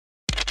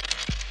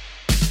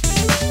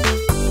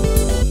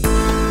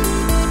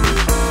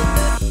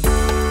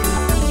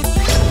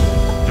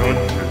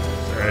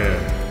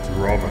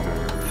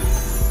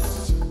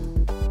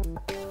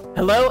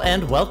Hello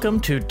and welcome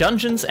to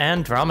Dungeons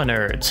and Drama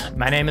Nerds.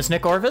 My name is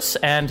Nick Orvis,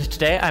 and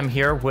today I'm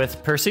here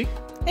with Percy.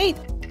 Hey.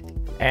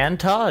 And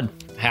Todd.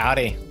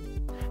 Howdy.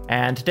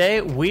 And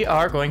today we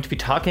are going to be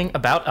talking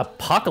about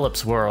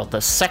Apocalypse World, the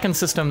second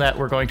system that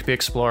we're going to be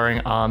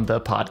exploring on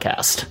the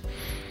podcast.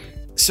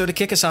 So to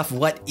kick us off,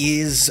 what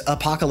is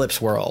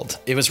Apocalypse World?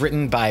 It was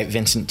written by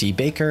Vincent D.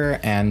 Baker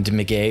and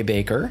Meguey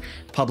Baker,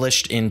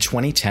 published in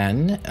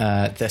 2010.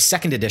 The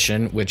second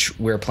edition, which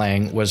we're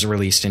playing, was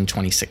released in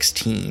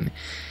 2016.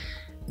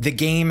 The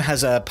game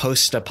has a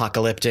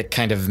post-apocalyptic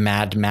kind of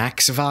Mad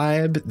Max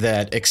vibe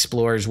that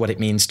explores what it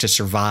means to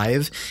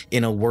survive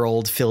in a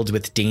world filled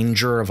with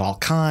danger of all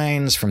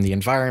kinds, from the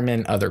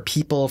environment, other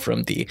people,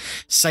 from the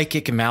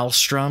psychic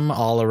maelstrom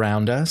all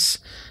around us.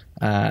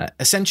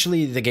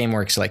 Essentially, the game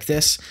works like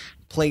this.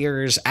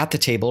 Players at the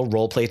table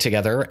roleplay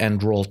together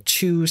and roll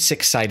 2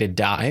 six-sided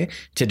die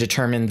to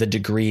determine the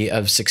degree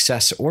of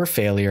success or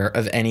failure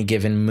of any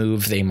given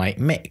move they might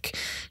make.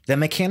 The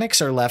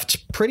mechanics are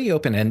left pretty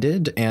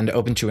open-ended and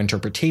open to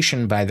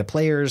interpretation by the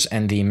players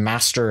and the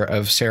Master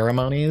of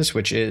Ceremonies,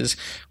 which is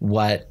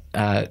what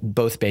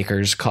both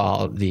Bakers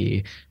call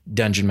the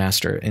Dungeon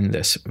Master in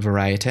this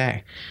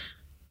variety.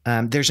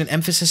 There's an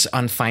emphasis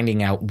on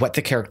finding out what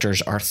the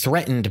characters are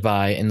threatened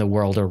by in the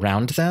world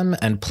around them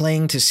and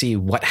playing to see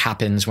what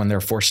happens when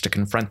they're forced to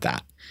confront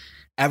that.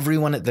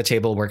 Everyone at the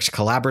table works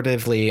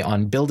collaboratively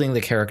on building the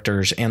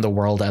characters and the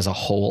world as a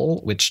whole,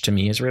 which to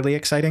me is really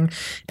exciting.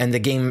 And the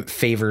game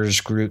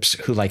favors groups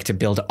who like to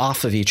build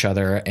off of each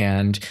other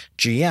and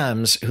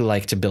GMs who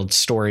like to build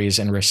stories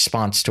in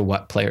response to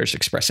what players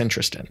express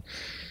interest in.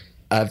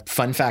 A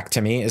fun fact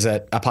to me is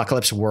that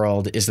Apocalypse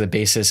World is the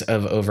basis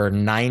of over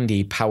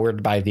 90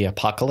 Powered by the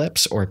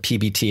Apocalypse, or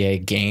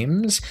PBTA,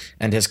 games,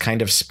 and has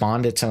kind of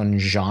spawned its own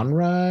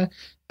genre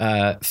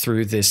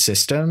through this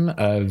system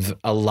of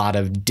a lot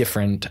of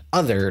different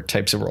other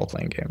types of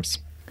role-playing games.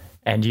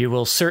 And you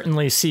will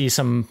certainly see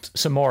some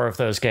more of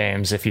those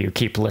games if you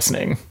keep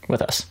listening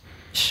with us.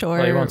 Sure.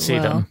 Well, you won't see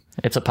them.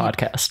 It's a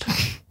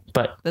podcast,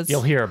 but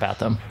you'll hear about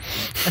them.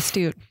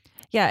 Astute.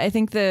 Yeah, I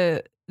think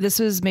this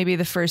was maybe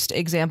the first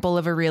example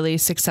of a really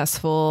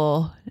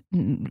successful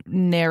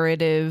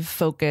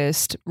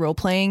narrative-focused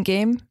role-playing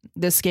game.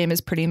 This game is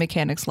pretty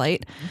mechanics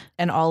light,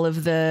 and all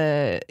of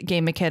the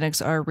game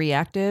mechanics are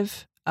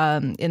reactive,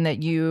 in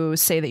that you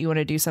say that you want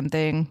to do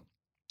something,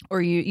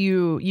 or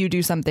you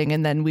do something,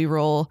 and then we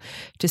roll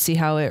to see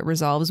how it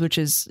resolves, which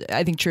is,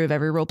 I think, true of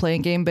every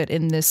role-playing game. But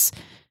in this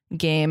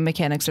game,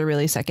 mechanics are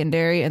really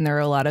secondary, and there are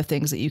a lot of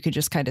things that you could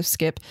just kind of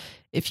skip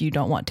if you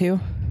don't want to,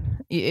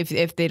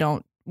 if they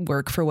don't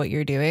work for what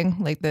you're doing.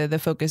 Like the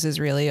focus is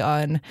really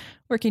on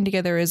working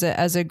together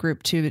as a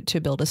group to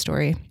build a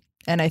story.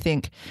 And I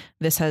think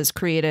this has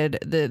created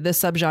the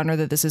subgenre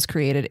that this has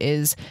created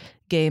is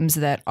games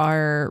that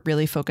are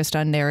really focused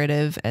on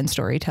narrative and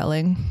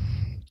storytelling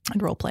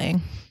and role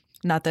playing.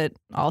 Not that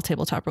all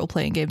tabletop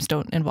role-playing games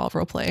don't involve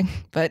role-playing,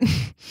 but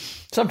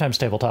sometimes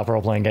tabletop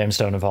role-playing games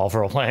don't involve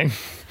role-playing.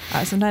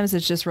 Sometimes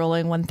it's just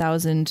rolling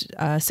 1,000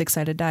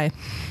 six-sided die.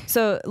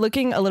 So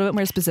looking a little bit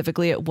more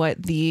specifically at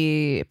what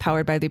the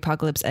Powered by the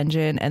Apocalypse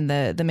engine and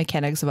the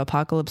mechanics of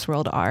Apocalypse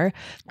World are,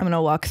 I'm going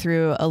to walk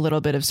through a little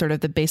bit of sort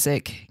of the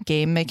basic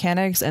game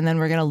mechanics, and then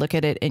we're going to look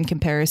at it in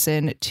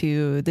comparison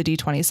to the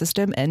D20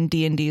 system and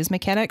D&D's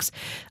mechanics.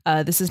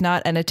 This is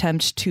not an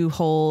attempt to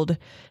hold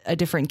a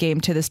different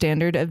game to the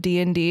standard of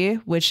D&D,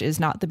 which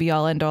is not the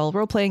be-all end-all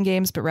role-playing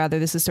games, but rather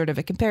this is sort of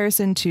a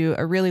comparison to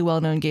a really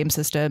well-known game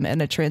system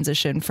and a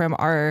transition from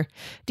our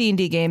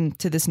D&D game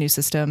to this new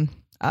system.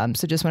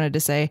 So just wanted to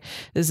say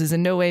this is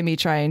in no way me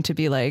trying to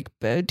be like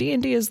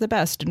D&D is the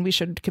best and we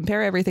should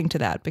compare everything to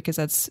that, because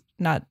that's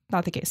not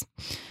the case.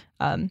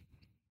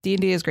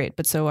 D&D is great,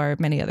 but so are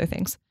many other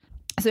things.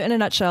 So in a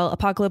nutshell,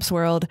 Apocalypse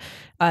World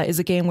is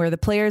a game where the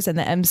players and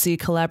the MC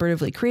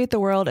collaboratively create the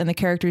world and the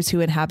characters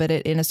who inhabit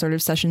it in a sort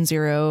of session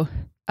zero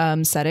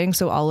setting.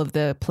 So all of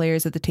the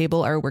players at the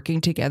table are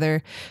working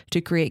together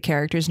to create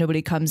characters.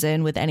 Nobody comes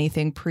in with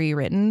anything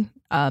pre-written.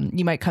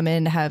 You might come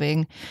in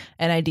having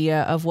an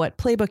idea of what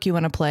playbook you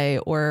want to play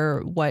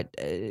or what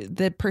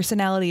the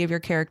personality of your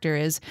character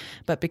is.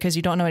 But because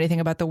you don't know anything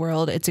about the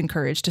world, it's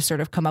encouraged to sort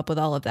of come up with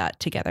all of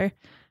that together.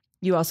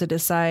 You also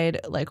decide,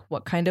 like,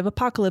 what kind of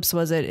apocalypse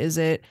was it? Is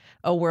it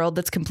a world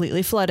that's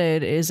completely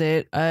flooded? Is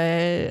it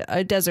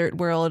a desert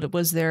world?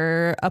 Was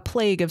there a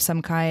plague of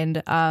some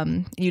kind?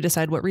 You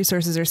decide what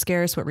resources are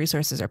scarce, what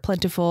resources are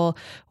plentiful,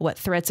 what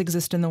threats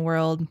exist in the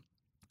world.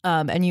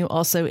 And you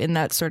also, in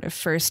that sort of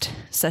first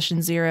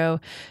session zero,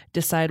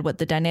 decide what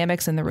the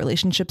dynamics and the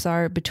relationships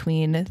are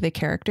between the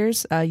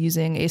characters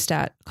using a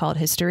stat called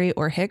history,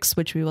 or Hicks,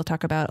 which we will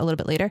talk about a little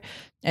bit later.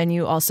 And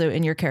you also,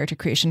 in your character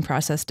creation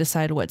process,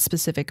 decide what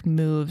specific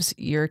moves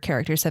your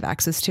characters have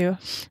access to.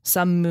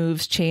 Some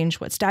moves change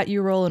what stat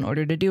you roll in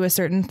order to do a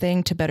certain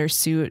thing to better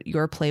suit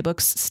your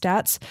playbook's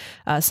stats.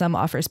 Some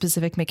offer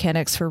specific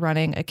mechanics for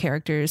running a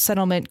character's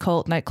settlement,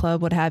 cult,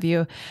 nightclub, what have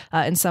you.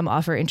 And some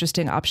offer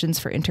interesting options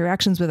for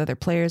interactions with other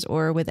players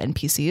or with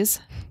NPCs.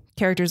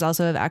 Characters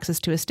also have access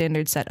to a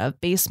standard set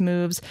of base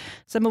moves,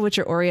 some of which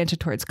are oriented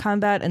towards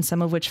combat and some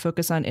of which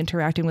focus on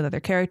interacting with other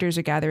characters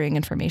or gathering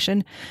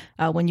information.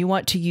 When you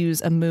want to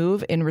use a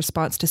move in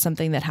response to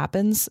something that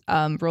happens,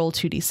 roll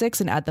 2d6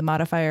 and add the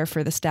modifier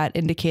for the stat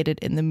indicated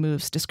in the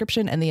move's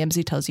description, and the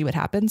MC tells you what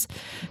happens.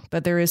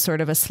 But there is sort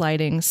of a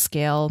sliding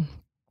scale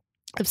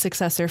of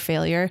success or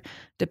failure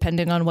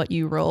depending on what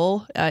you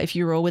roll. If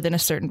you roll within a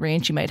certain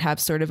range, you might have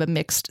sort of a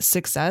mixed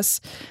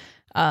success.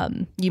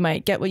 You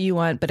might get what you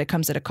want, but it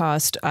comes at a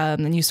cost.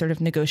 And you sort of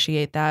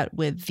negotiate that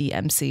with the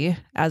MC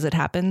as it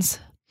happens.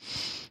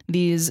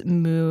 These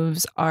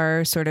moves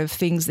are sort of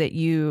things that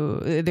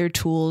they're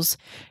tools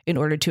in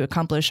order to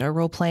accomplish a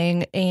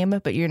role-playing aim,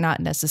 but you're not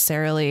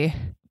necessarily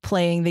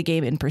playing the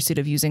game in pursuit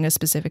of using a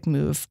specific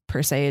move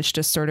per se. It's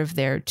just sort of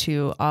there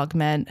to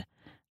augment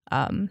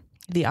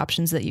the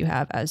options that you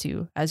have as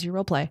you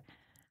role-play.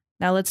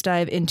 Now let's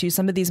dive into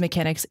some of these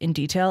mechanics in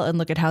detail and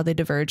look at how they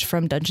diverge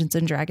from Dungeons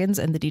 & Dragons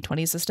and the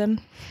D20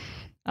 system.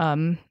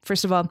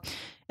 First of all,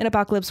 in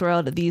Apocalypse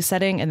World, the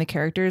setting and the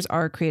characters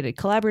are created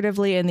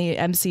collaboratively, and the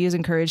MC is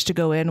encouraged to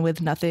go in with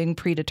nothing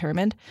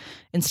predetermined.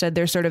 Instead,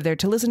 they're sort of there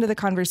to listen to the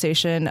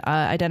conversation,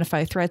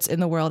 identify threats in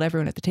the world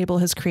everyone at the table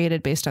has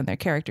created based on their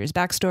characters'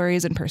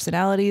 backstories and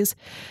personalities,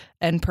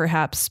 and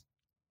perhaps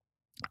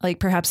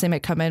they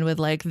might come in with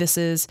like, this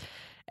is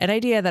an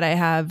idea that I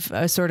have,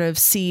 a sort of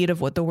seed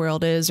of what the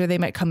world is, or they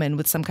might come in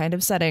with some kind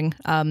of setting.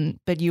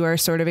 But you are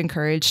sort of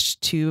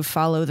encouraged to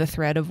follow the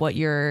thread of what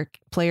your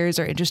players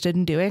are interested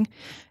in doing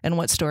and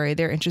what story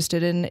they're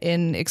interested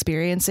in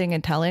experiencing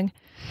and telling.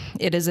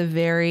 It is a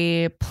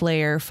very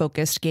player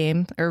focused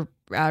game, or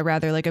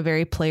rather like a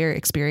very player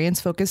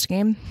experience focused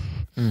game.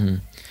 Mm-hmm.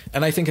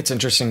 And I think it's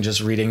interesting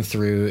just reading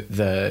through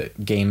the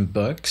game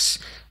books,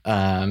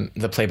 the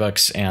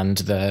playbooks and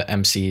the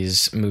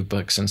MC's move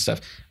books and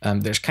stuff.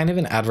 There's kind of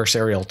an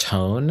adversarial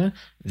tone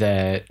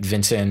that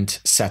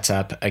Vincent sets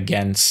up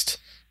against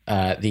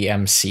the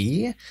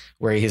MC,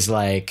 where he's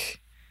like,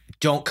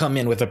 don't come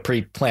in with a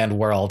pre-planned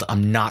world.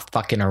 I'm not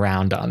fucking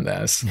around on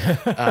this,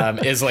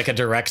 is like a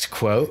direct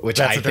quote, which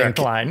That's I a direct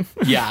think, line.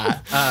 yeah,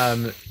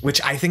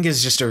 which I think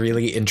is just a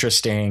really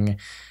interesting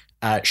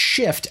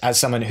shift as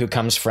someone who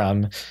comes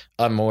from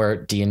a more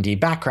D&D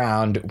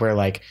background, where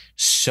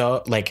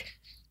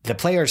the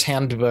player's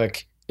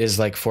handbook is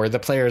like for the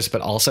players,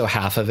 but also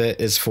half of it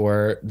is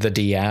for the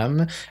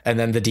DM. And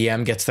then the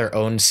DM gets their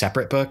own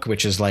separate book,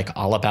 which is like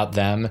all about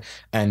them.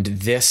 And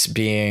this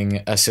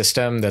being a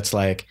system that's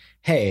like,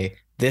 hey,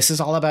 this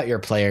is all about your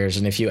players.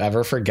 And if you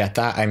ever forget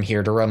that, I'm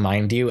here to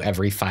remind you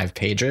every 5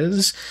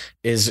 pages,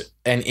 is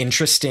an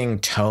interesting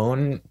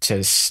tone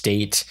to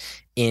state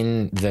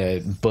in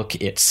the book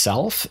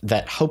itself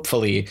that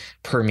hopefully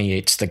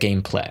permeates the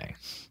gameplay.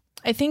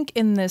 I think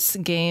in this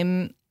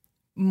game,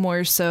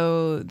 more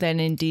so than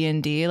in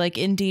D&D. Like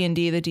in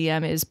D&D, the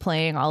DM is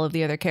playing all of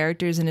the other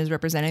characters and is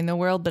representing the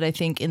world. But I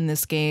think in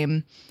this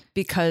game,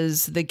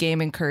 because the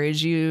game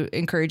encourages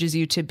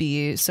you to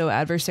be so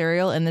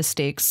adversarial, and the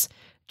stakes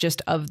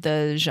just of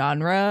the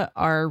genre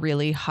are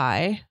really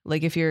high.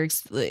 Like if you're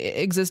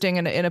existing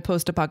in a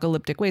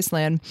post-apocalyptic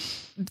wasteland,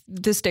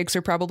 the stakes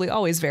are probably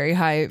always very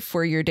high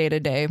for your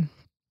day-to-day,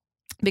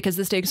 because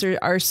the stakes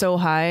are so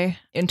high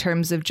in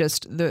terms of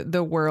just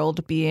the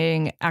world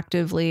being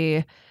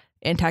actively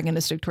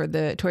antagonistic toward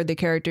the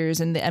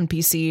characters, and the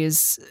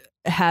NPCs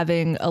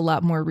having a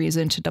lot more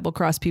reason to double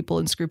cross people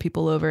and screw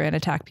people over and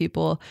attack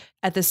people.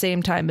 At the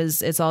same time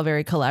as it's all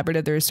very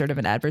collaborative, there's sort of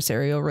an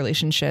adversarial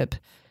relationship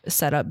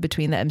set up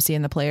between the MC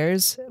and the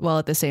players, while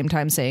at the same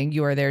time saying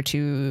you are there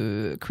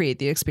to create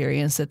the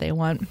experience that they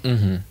want.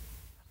 Mm-hmm.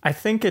 I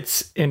think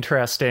it's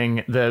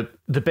interesting. The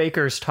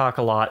Bakers talk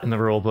a lot in the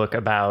rule book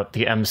about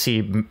the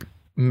MC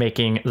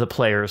making the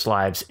players'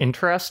 lives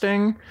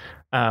interesting,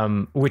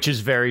 which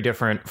is very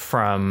different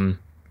from,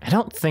 I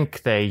don't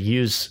think they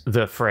use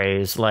the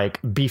phrase like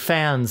be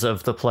fans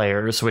of the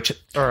players,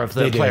 or of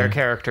the player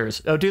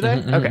characters. Oh, do they?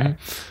 Mm-hmm, okay.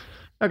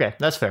 Mm-hmm. Okay,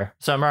 that's fair.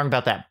 So I'm wrong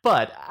about that.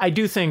 But I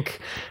do think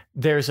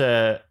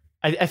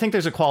I think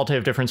there's a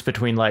qualitative difference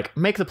between like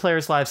make the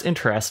players' lives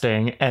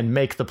interesting and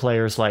make the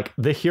players like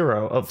the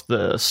hero of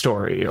the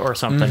story or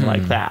something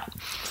like that.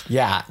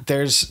 Yeah,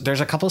 there's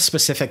a couple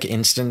specific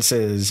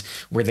instances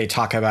where they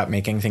talk about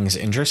making things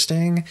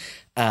interesting,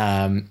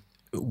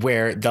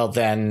 where they'll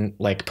then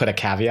like put a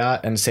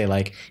caveat and say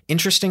like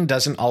interesting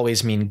doesn't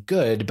always mean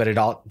good, but it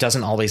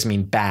doesn't always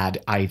mean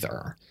bad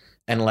either.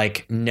 And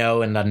like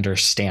know and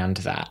understand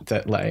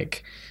that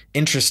like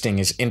interesting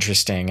is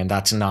interesting, and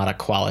that's not a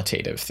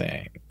qualitative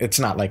thing. It's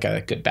not like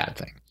a good bad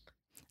thing.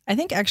 I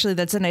think actually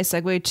that's a nice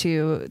segue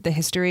to the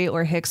history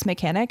or Hicks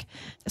mechanic.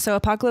 So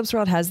Apocalypse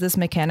World has this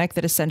mechanic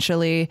that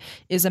essentially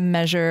is a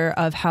measure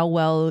of how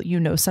well you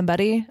know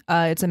somebody.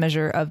 It's a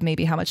measure of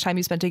maybe how much time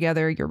you spent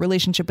together, your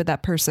relationship with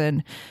that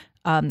person.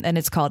 And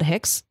it's called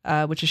Hicks,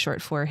 which is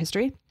short for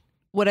history.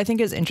 What I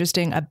think is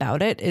interesting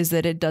about it is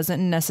that it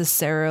doesn't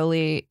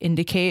necessarily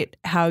indicate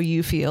how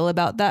you feel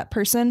about that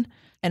person.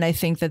 And I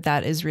think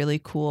that is really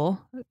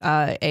cool,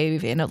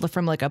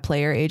 from like a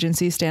player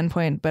agency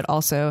standpoint, but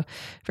also,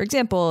 for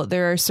example,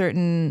 there are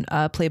certain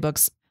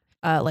playbooks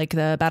like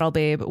the Battle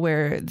Babe,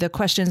 where the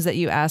questions that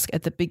you ask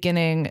at the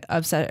beginning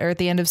of or at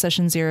the end of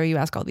session 0, you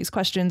ask all these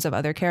questions of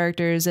other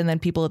characters, and then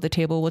people at the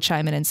table will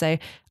chime in and say,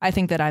 I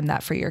think that I'm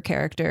that for your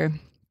character,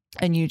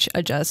 and you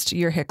adjust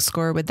your Hicks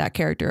score with that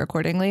character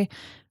accordingly.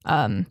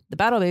 The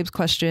Battle Babe's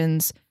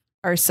questions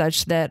are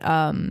such that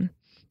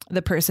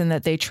the person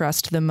that they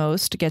trust the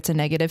most gets a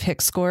negative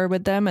Hicks score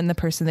with them, and the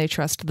person they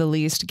trust the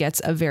least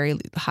gets a very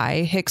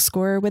high Hicks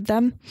score with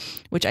them,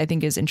 which I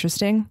think is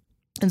interesting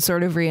and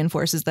sort of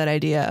reinforces that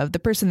idea of the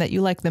person that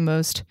you like the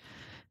most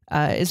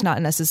is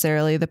not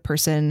necessarily the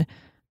person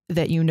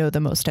that you know the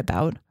most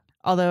about.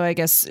 Although I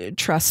guess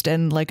trust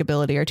and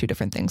likability are two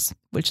different things,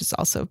 which is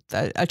also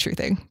a true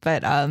thing.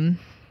 But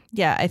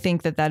yeah, I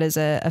think that is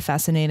a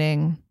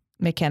fascinating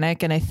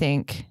mechanic. And I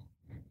think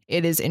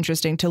it is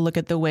interesting to look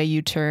at the way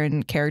you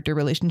turn character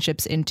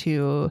relationships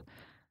into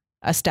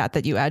a stat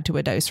that you add to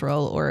a dice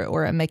roll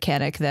or a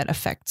mechanic that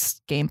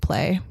affects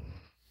gameplay.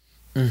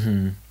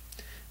 Mm-hmm.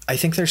 I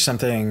think there's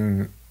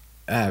something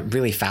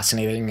really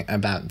fascinating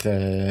about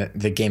the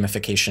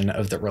gamification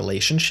of the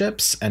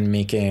relationships and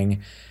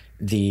making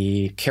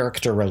the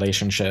character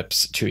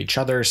relationships to each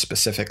other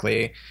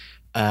specifically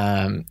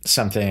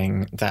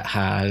something that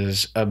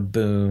has a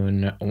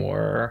boon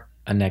or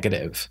a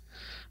negative.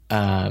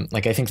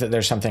 Like, I think that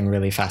there's something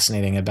really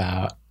fascinating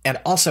about, and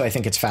also I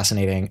think it's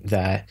fascinating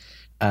that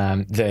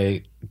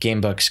the game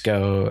books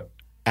go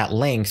at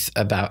length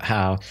about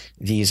how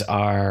these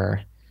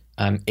are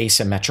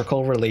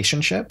asymmetrical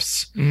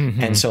relationships.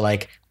 Mm-hmm. And so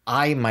like,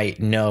 I might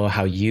know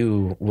how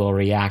you will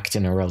react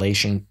in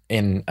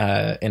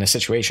a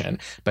situation,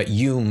 but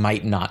you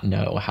might not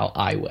know how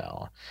I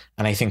will.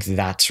 And I think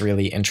that's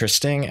really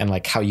interesting. And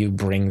like how you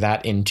bring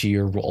that into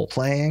your role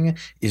playing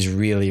is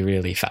really,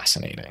 really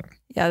fascinating.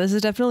 Yeah, this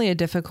is definitely a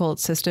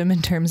difficult system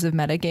in terms of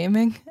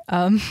metagaming.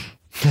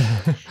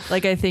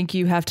 Like, I think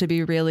you have to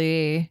be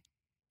really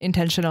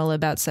intentional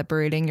about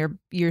separating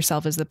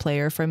yourself as the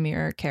player from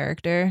your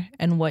character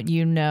and what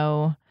you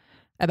know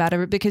about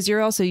it, because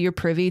you're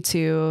privy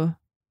to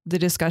the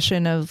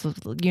discussion of,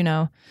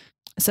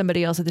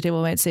 somebody else at the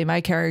table might say, my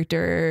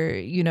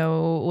character,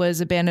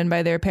 was abandoned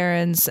by their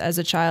parents as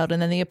a child, and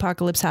then the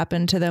apocalypse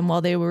happened to them while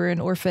they were an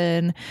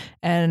orphan,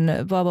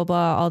 and blah, blah,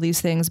 blah, all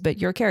these things. But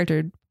your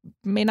character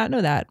may not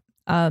know that.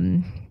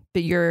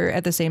 But you're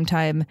at the same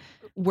time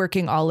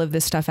working all of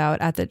this stuff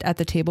out at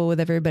the table with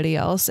everybody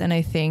else. And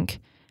I think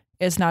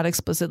it's not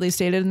explicitly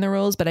stated in the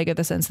rules, but I get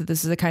the sense that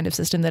this is a kind of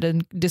system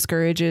that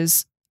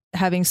discourages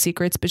having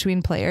secrets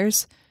between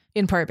players,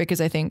 in part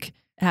because I think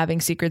having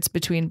secrets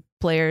between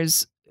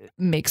players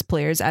makes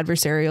players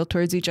adversarial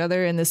towards each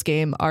other, and this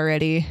game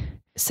already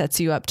sets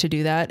you up to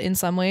do that in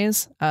some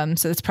ways.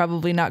 So it's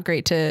probably not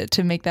great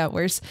to make that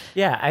worse.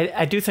 Yeah,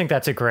 I do think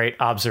that's a great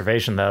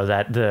observation, though,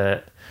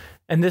 that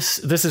and this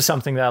is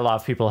something that a lot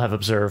of people have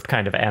observed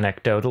kind of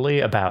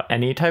anecdotally about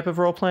any type of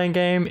role-playing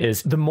game,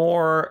 is the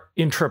more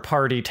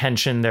intra-party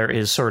tension there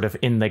is sort of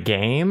in the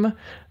game,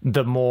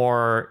 the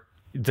more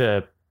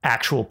the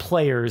actual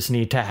players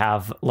need to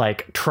have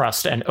like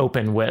trust and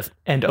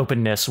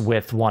openness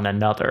with one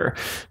another.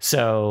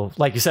 So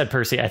like you said,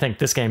 Percy, I think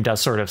this game does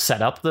sort of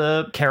set up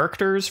the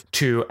characters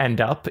to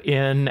end up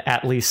in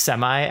at least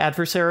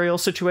semi-adversarial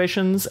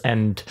situations.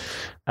 And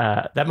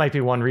that might be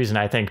one reason,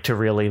 I think, to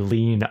really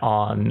lean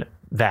on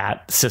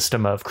that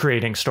system of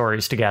creating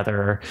stories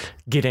together,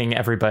 getting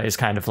everybody's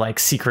kind of like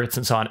secrets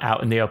and so on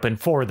out in the open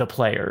for the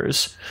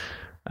players,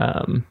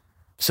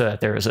 so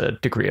that there is a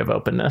degree of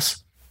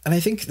openness. And I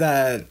think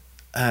that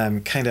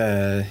kind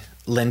of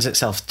lends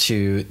itself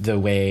to the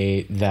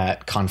way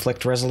that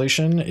conflict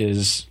resolution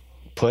is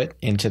put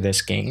into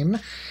this game.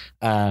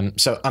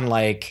 So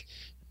unlike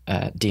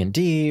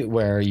D&D,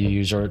 where you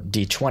use your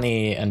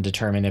D20 and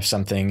determine if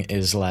something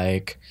is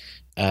like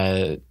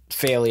a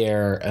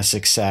failure, a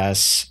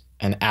success,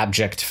 an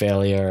abject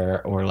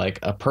failure, or like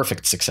a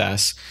perfect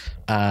success,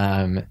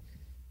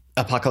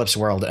 Apocalypse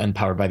World and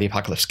Powered by the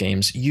Apocalypse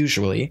games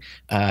usually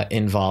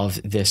involve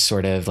this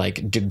sort of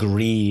like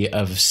degree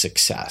of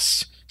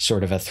success,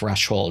 sort of a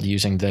threshold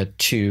using the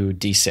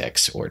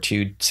 2d6 or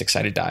 2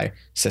 six-sided die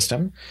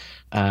system.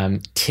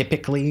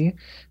 Typically,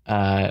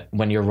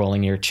 when you're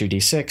rolling your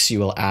 2d6, you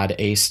will add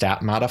a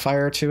stat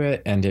modifier to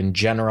it. And in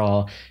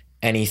general,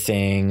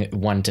 anything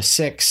 1 to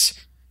 6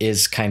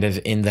 is kind of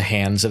in the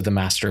hands of the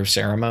Master of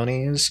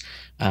Ceremonies.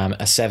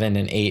 A 7,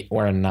 an 8,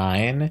 or a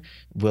 9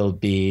 will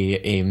be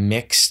a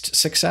mixed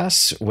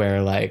success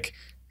where like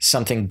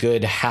something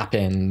good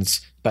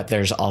happens, but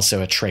there's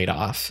also a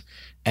trade-off.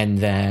 And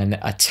then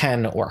a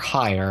 10 or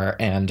higher,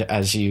 and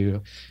as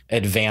you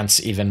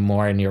advance even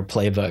more in your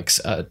playbooks,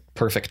 a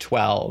perfect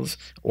 12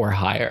 or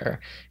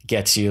higher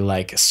gets you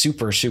like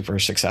super, super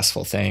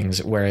successful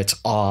things where it's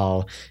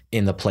all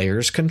in the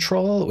player's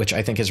control, which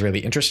I think is really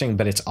interesting,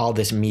 but it's all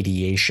this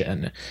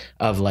mediation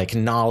of like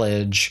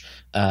knowledge,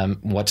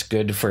 what's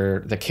good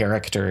for the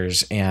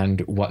characters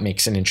and what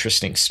makes an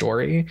interesting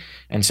story.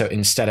 And so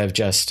instead of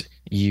just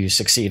you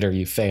succeed or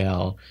you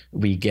fail,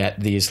 we get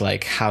these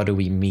like, how do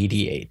we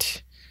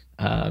mediate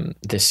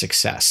this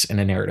success in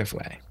a narrative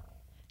way?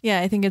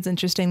 Yeah, I think it's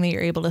interesting that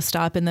you're able to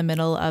stop in the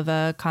middle of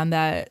a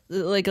combat.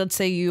 Like, let's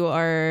say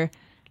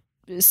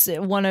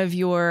one of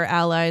your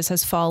allies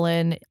has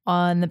fallen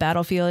on the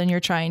battlefield and you're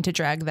trying to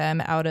drag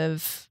them out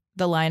of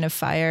the line of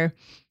fire.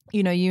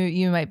 You know,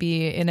 you might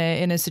be in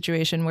a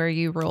situation where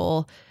you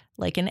roll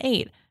like an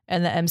 8,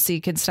 and the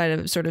MC can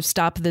sort of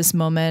stop this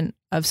moment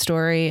of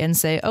story and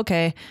say,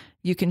 okay,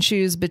 you can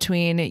choose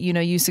between, you know,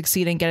 you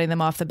succeed in getting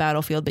them off the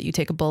battlefield, but you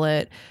take a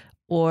bullet,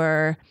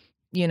 or,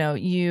 you know,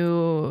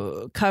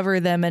 you cover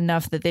them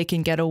enough that they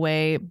can get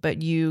away,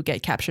 but you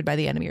get captured by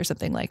the enemy or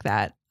something like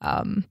that.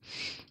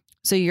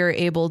 So you're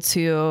able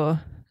to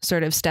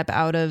sort of step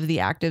out of the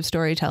active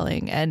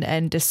storytelling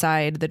and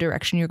decide the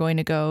direction you're going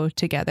to go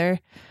together.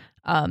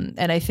 And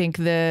I think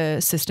the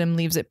system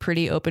leaves it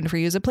pretty open for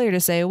you as a player to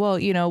say, well,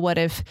 you know, what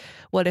if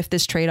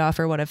this trade-off,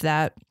 or what if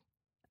that,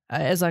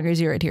 as long as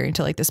you're adhering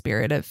to like the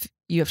spirit of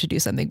you have to do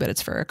something, but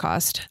it's for a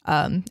cost.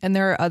 And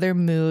there are other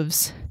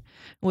moves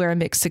where a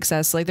mixed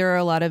success, like there are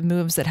a lot of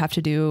moves that have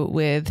to do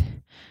with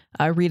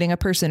reading a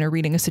person or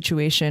reading a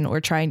situation, or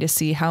trying to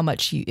see how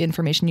much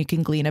information you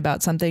can glean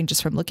about something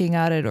just from looking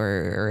at it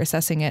or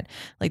assessing it,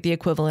 like the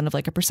equivalent of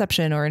like a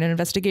perception or an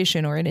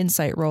investigation or an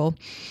insight roll.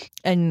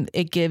 And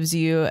it gives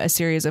you a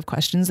series of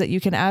questions that you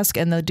can ask,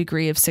 and the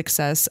degree of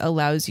success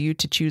allows you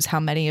to choose how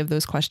many of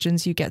those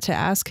questions you get to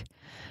ask.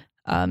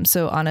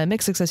 So on a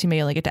mixed success, you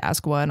may only get to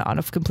ask one. On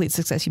a complete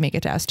success, you may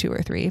get to ask 2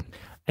 or 3.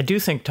 I do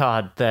think,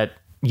 Todd, that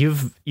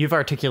you've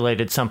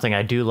articulated something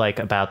I do like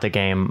about the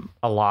game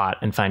a lot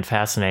and find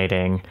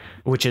fascinating,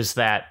 which is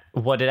that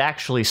what it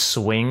actually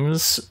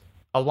swings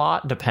a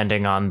lot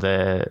depending on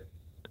the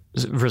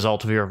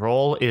result of your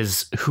roll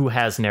is who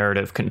has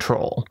narrative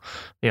control.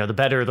 You know, the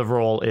better the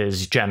roll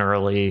is,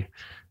 generally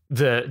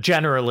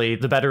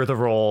the better the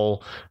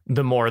roll,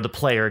 the more the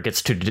player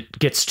gets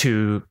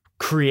to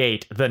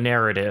create the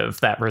narrative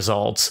that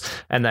results.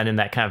 And then in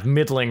that kind of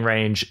middling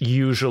range,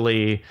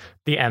 usually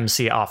the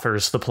MC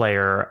offers the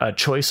player a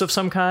choice of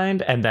some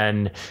kind. And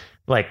then,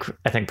 like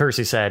I think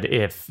Percy said,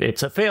 if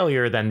it's a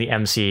failure, then the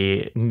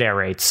MC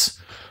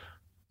narrates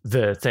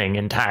the thing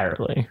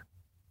entirely.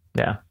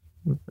 Yeah.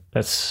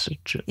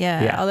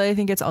 Yeah. Although I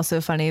think it's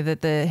also funny that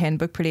the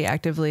handbook pretty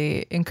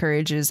actively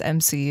encourages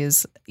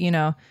MCs, you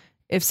know,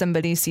 if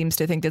somebody seems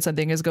to think that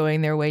something is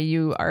going their way,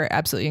 you are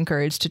absolutely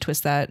encouraged to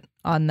twist that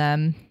on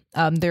them.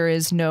 There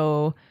is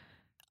no,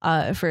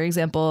 for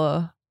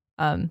example,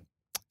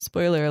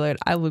 spoiler alert,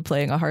 I will be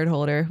playing a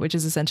hardholder, which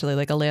is essentially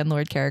like a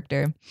landlord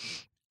character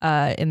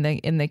in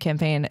the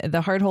campaign.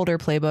 The hardholder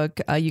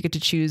playbook, you get to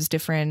choose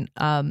different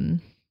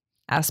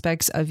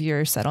aspects of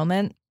your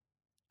settlement,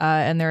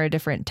 and there are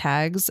different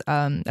tags.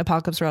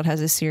 Apocalypse World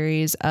has a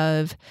series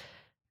of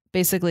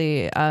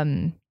basically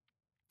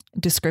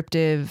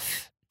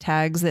descriptive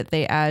tags that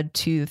they add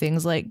to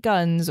things like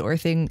guns or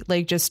things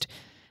like just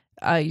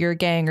your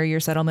gang or your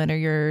settlement or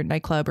your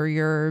nightclub or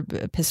your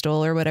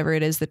pistol or whatever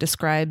it is that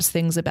describes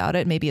things about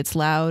it. Maybe it's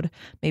loud,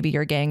 maybe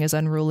your gang is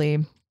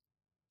unruly,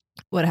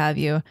 what have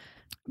you.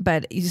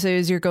 But so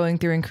as you're going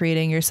through and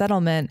creating your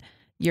settlement,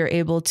 you're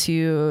able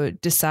to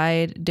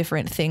decide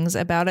different things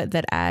about it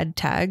that add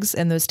tags,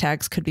 and those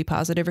tags could be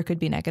positive or could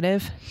be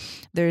negative.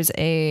 There's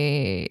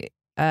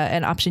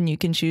an option you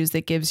can choose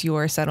that gives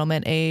your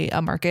settlement a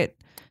market,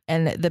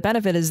 and the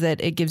benefit is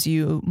that it gives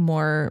you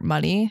more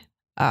money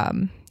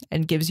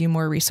and gives you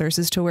more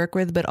resources to work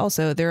with. But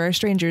also there are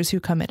strangers who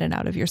come in and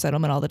out of your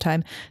settlement all the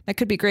time. That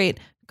could be great,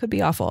 could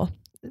be awful.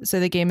 So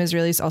the game is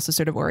really also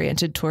sort of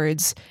oriented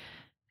towards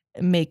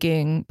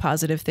making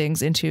positive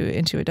things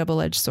into a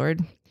double-edged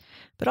sword.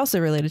 But also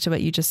related to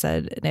what you just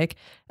said, Nick,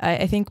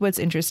 I think what's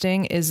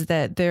interesting is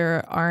that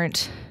there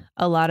aren't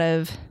a lot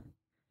of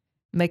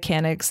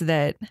mechanics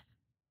that,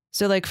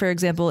 so like, for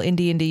example, in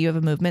D&D, you have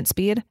a movement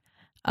speed.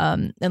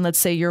 And let's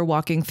say you're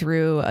walking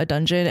through a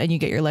dungeon and you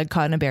get your leg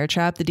caught in a bear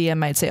trap. The DM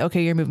might say,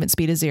 okay, your movement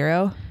speed is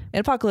 0. In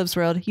Apocalypse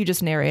World, you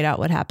just narrate out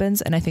what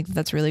happens. And I think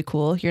that's really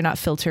cool. You're not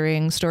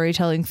filtering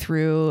storytelling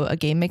through a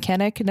game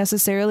mechanic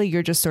necessarily.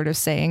 You're just sort of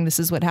saying this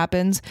is what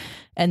happens.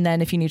 And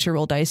then if you need to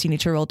roll dice, you need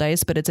to roll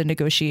dice, but it's a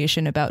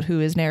negotiation about who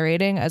is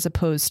narrating, as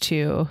opposed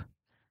to,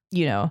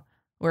 you know,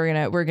 we're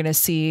going to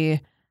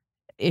see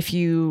if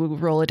you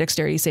roll a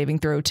dexterity saving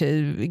throw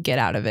to get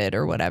out of it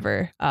or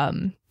whatever.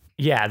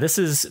 Yeah, this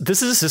is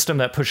a system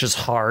that pushes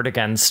hard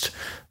against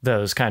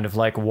those kind of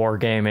like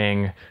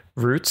wargaming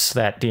roots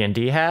that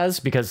D&D has,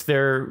 because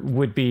there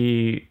would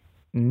be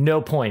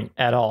no point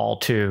at all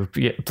to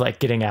like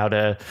getting out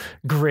a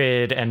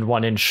grid and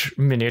 1-inch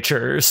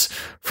miniatures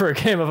for a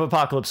game of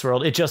Apocalypse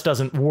World. It just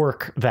doesn't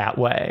work that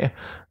way.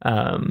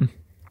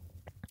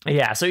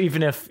 Yeah, so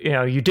even if, you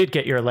know, you did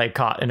get your leg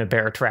caught in a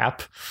bear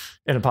trap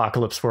in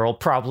Apocalypse World,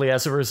 probably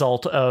as a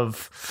result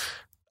of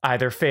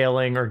either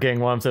failing or getting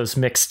one of those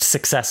mixed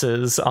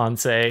successes on,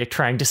 say,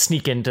 trying to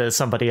sneak into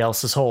somebody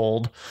else's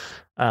hold,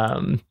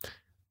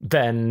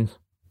 then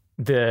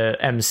the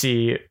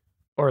MC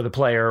or the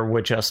player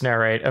would just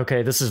narrate,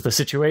 okay, this is the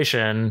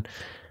situation.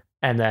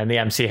 and then the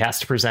MC has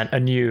to present a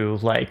new,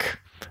 like,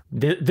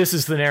 this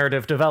is the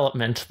narrative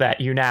development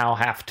that you now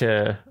have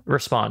to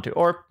respond to.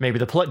 Or maybe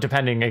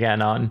depending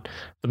again on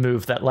the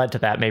move that led to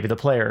that, maybe the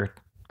player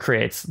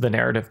creates the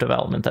narrative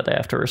development that they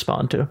have to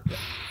respond to.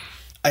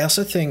 I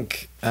also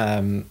think,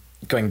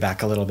 going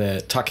back a little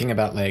bit, talking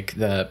about like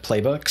the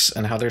playbooks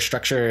and how they're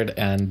structured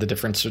and the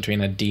difference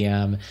between a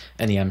DM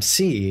and the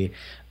MC,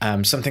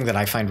 something that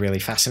I find really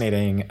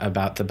fascinating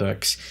about the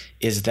books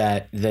is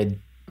that the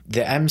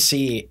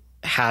MC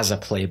has a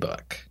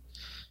playbook.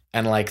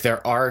 And like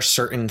there are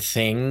certain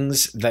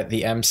things that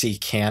the MC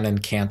can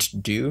and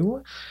can't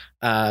do,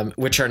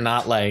 which are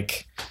not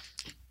like,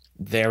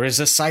 there is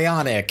a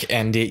psionic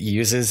and it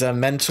uses a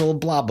mental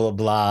blah, blah,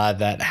 blah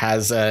that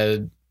has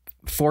a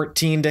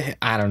 14 to hit.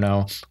 I don't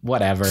know,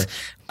 whatever.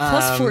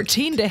 Plus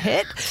 14 to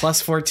hit?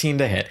 Plus 14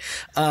 to hit.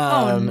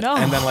 Oh, no.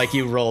 And then like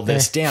you roll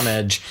this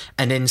damage.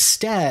 And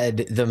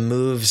instead the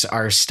moves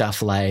are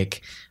stuff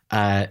like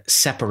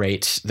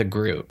separate the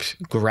group,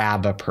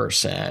 grab a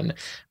person,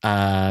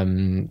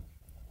 and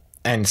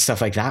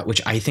stuff like that,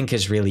 which I think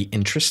is really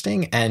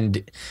interesting.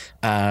 And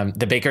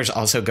the Bakers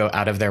also go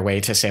out of their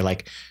way to say,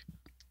 like,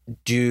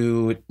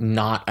 do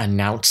not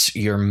announce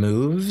your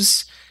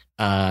moves.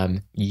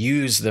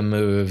 Use the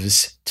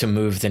moves to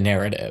move the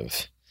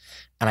narrative.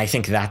 And I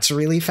think that's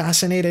really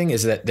fascinating,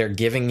 is that they're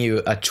giving you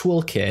a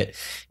toolkit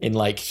in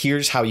like,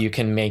 here's how you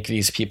can make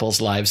these people's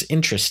lives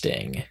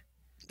interesting.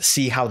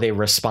 See how they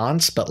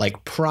respond, but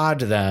like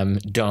prod them,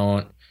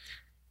 don't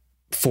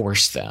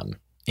force them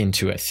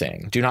into a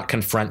thing. Do not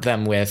confront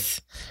them with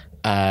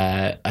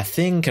a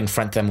thing,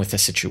 confront them with a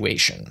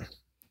situation.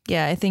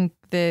 Yeah, I think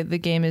the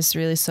game is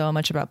really so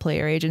much about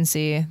player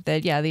agency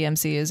that, yeah, the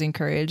MC is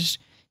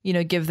encouraged. You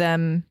know, give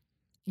them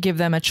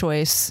a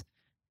choice.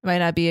 It might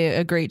not be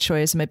a great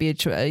choice. It might be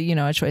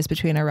a choice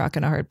between a rock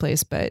and a hard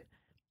place, but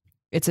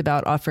it's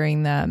about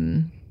offering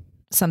them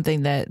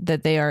something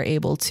that they are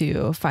able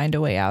to find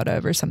a way out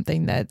of, or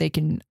something that they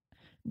can,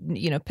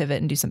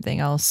 pivot and do something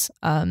else.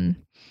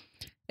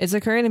 It's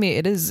occurring to me,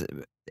 it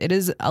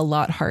is a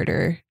lot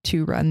harder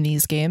to run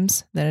these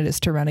games than it is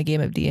to run a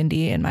game of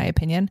D&D, in my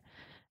opinion.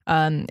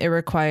 It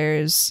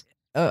requires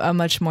a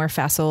much more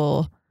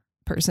facile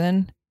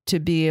person to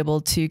be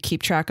able to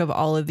keep track of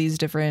all of these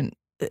different,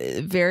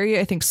 very,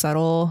 I think,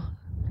 subtle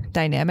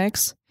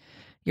dynamics.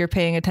 You're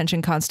paying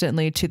attention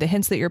constantly to the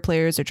hints that your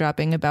players are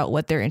dropping about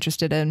what they're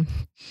interested in.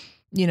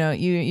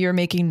 You're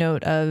making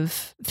note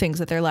of things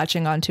that they're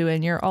latching onto,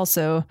 and you're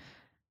also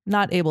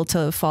not able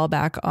to fall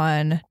back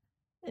on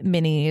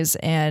minis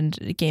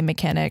and game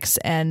mechanics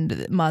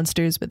and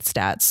monsters with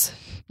stats.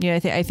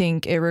 I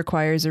think it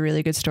requires a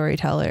really good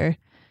storyteller.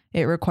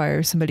 It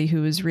requires somebody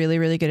who is really,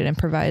 really good at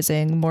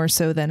improvising, more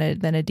so than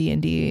a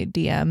D&D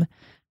DM.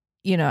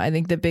 I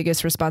think the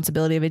biggest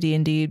responsibility of a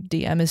D&D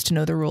DM is to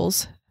know the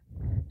rules.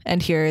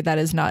 And here, that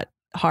is not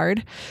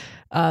hard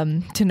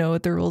to know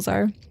what the rules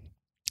are.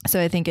 So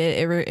I think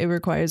it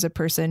requires a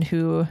person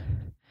who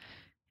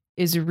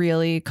is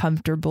really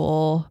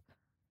comfortable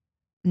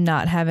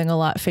not having a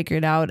lot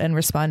figured out and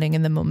responding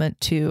in the moment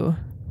to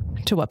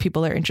what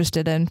people are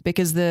interested in.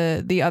 Because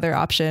the other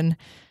option,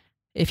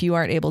 if you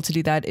aren't able to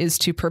do that, is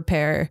to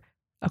prepare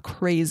a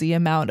crazy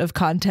amount of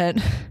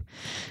content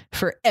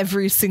for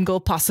every single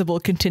possible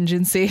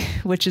contingency,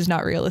 which is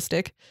not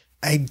realistic.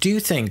 I do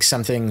think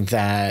something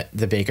that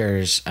the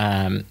Bakers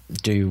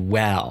do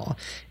well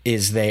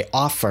is they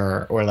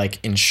offer or like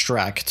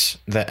instruct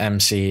the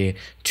MC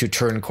to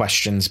turn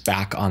questions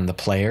back on the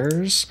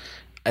players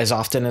as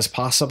often as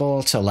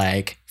possible, to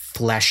like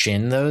flesh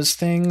in those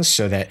things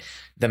so that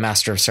the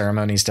Master of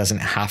Ceremonies doesn't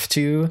have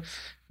to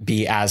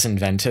be as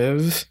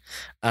inventive.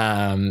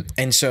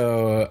 And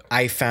so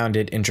I found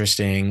it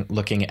interesting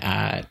looking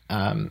at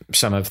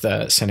some of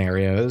the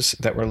scenarios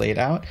that were laid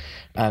out,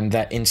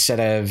 that instead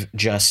of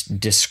just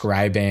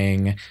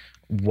describing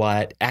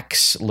what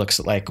X looks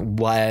like,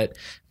 what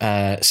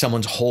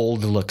someone's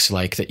hold looks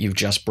like that you've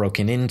just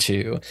broken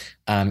into,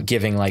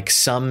 giving like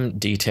some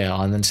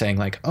detail and then saying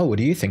like, oh, what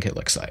do you think it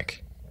looks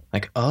like?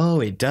 Like,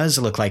 oh, it does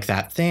look like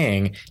that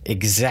thing.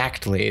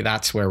 Exactly.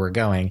 That's where we're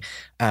going.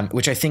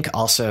 Which I think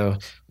also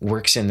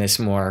works in this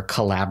more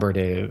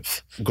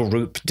collaborative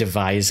group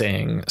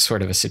devising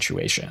sort of a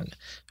situation,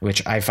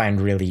 which I find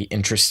really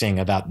interesting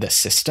about the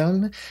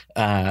system,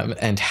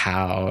 and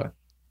how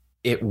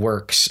it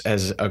works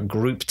as a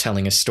group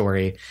telling a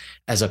story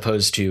as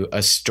opposed to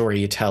a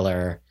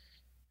storyteller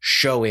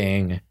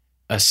showing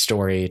a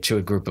story to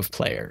a group of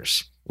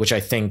players, which I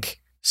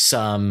think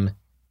some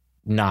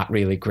not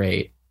really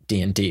great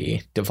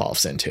D&D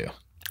devolves into.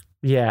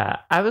 Yeah,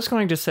 I was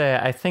going to say,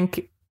 I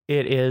think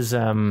it is,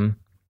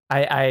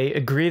 I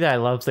agree that I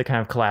love the kind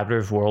of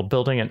collaborative world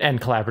building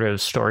and collaborative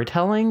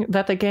storytelling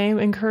that the game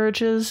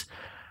encourages.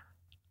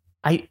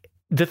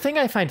 The thing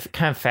I find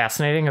kind of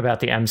fascinating about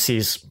the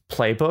MC's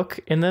playbook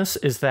in this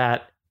is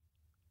that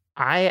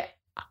I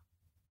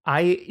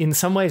in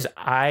some ways,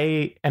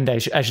 I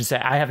should say,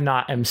 I have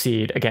not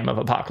MC'd a game of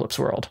Apocalypse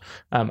World.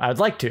 I would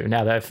like to,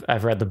 now that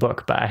I've read the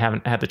book, but I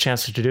haven't had the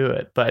chance to do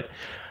it. But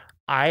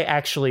I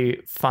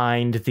actually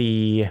find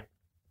the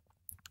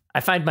I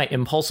find my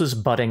impulses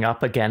butting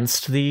up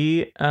against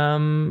the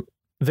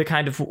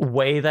kind of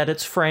way that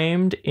it's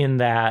framed, in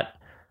that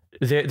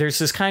there's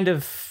this kind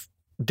of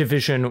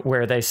division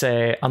where they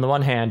say, on the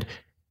one hand,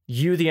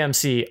 you, the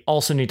MC,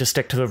 also need to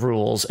stick to the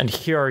rules, and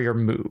here are your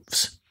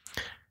moves.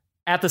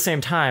 At the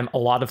same time, a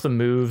lot of the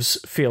moves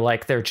feel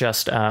like they're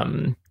just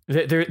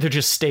they're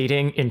just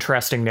stating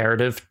interesting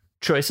narrative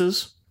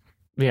choices.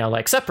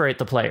 Like separate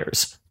the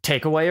players,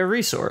 take away a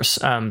resource,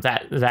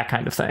 that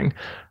kind of thing.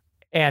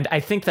 And I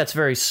think that's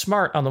very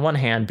smart on the one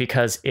hand,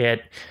 because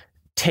it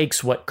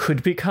takes what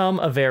could become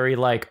a very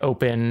like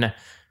open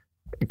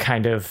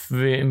kind of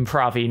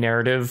improv-y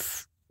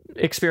narrative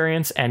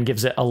experience and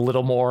gives it a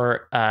little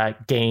more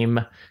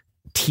game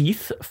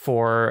teeth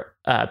for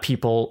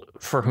people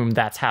for whom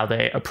that's how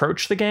they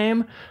approach the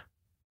game.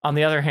 On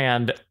the other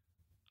hand,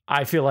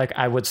 I feel like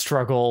I would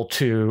struggle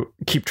to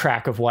keep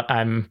track of what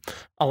I'm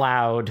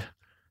allowed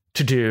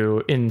to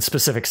do in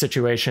specific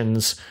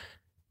situations,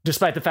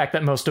 despite the fact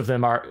that most of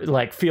them are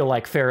feel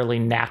like fairly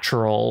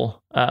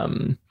natural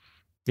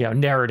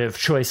narrative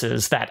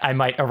choices that I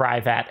might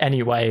arrive at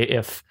anyway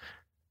if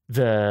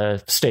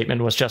the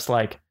statement was just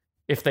like,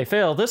 if they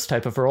fail this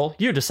type of roll,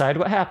 you decide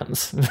what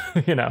happens.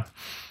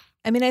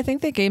 I mean, I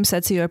think the game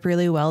sets you up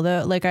really well,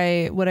 though. What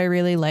I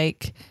really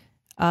like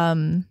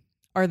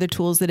are the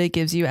tools that it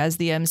gives you as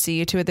the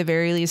MC to, at the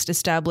very least,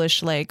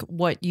 establish like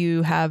what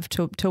you have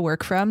to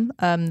work from.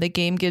 The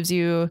game gives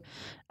you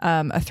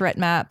a threat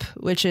map,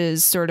 which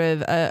is sort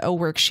of a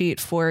worksheet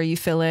for you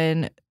fill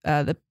in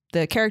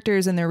the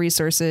characters and their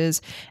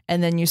resources,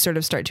 and then you sort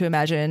of start to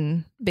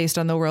imagine, based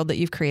on the world that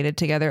you've created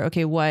together,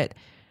 okay, what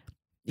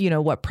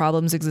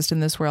problems exist in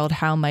this world,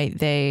 how might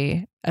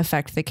they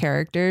affect the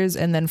characters,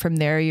 and then from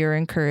there you're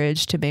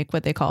encouraged to make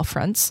what they call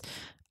fronts,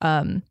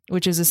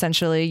 which is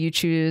essentially you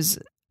choose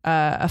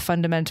a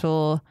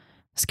fundamental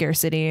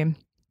scarcity,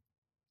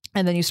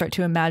 and then you start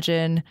to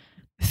imagine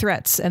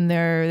threats and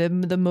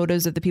the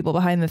motives of the people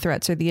behind the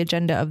threats, or the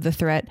agenda of the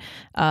threat,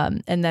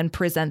 and then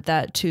present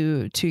that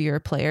to your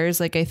players.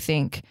 Like, I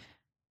think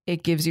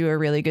it gives you a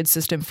really good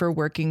system for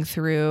working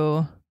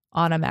through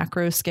on a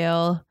macro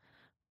scale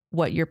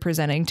what you're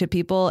presenting to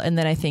people. And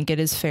then I think it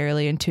is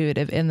fairly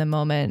intuitive in the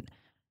moment,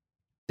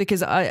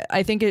 because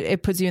I think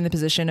it puts you in the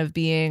position of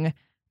being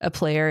a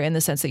player, in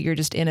the sense that you're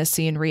just in a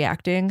scene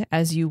reacting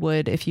as you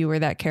would if you were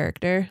that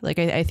character. Like,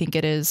 I think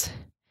it is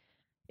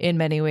in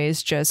many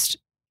ways just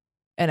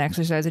an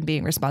exercise in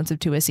being responsive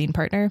to a scene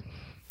partner.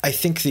 I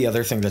think the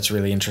other thing that's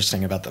really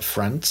interesting about the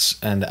fronts,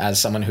 and as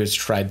someone who's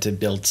tried to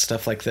build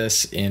stuff like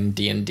this in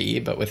D&D,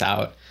 but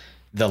without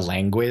the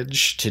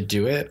language to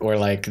do it, or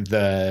like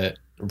the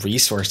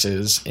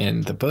resources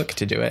in the book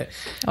to do it.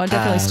 Oh, I'm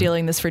definitely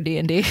stealing this for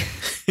D&D.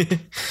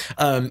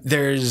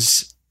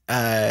 There's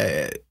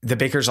the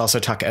Bakers also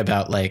talk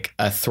about like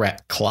a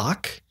threat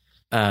clock.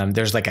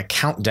 There's like a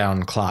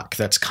countdown clock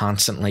that's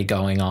constantly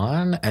going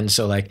on. And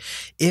so like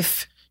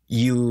if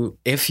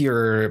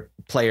your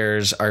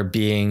players are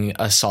being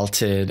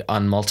assaulted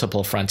on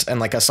multiple fronts, and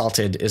like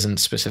assaulted isn't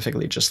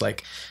specifically just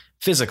like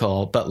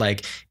physical, but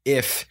like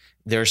if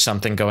there's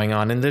something going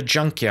on in the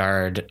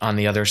junkyard on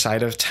the other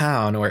side of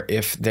town, or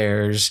if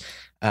there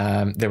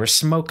was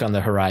smoke on the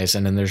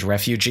horizon and there's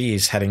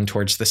refugees heading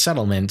towards the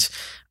settlement,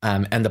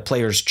 and the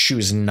players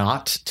choose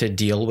not to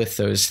deal with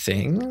those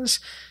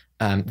things,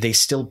 they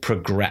still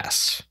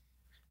progress.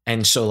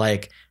 And so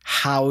like,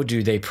 how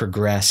do they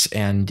progress,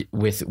 and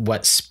with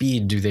what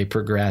speed do they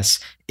progress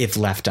if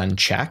left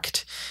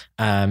unchecked,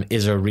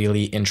 is a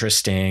really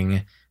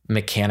interesting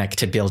mechanic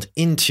to build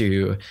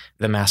into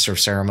the Master of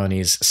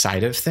Ceremonies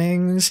side of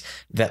things,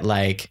 that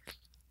like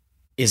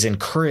is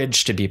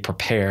encouraged to be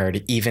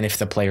prepared even if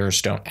the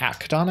players don't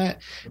act on it.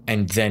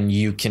 And then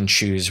you can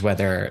choose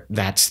whether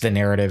that's the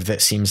narrative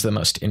that seems the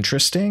most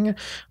interesting,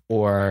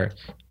 or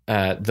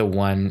the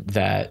one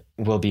that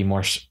will be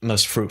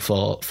most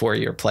fruitful for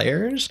your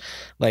players.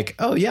 Like,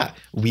 oh yeah,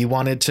 we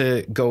wanted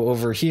to go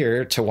over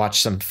here to watch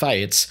some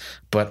fights,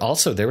 but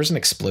also there was an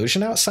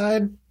explosion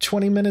outside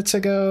 20 minutes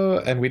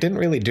ago and we didn't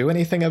really do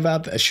anything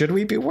about that. Should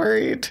we be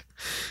worried?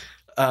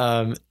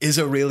 Is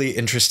a really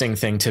interesting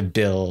thing to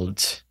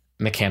build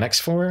mechanics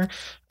for.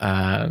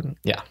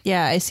 Yeah,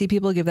 I see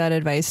people give that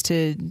advice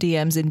to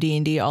DMs in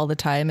D&D all the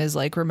time, is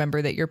like,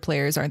 remember that your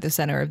players aren't the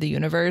center of the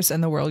universe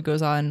and the world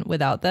goes on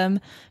without them.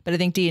 But I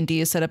think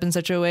D&D is set up in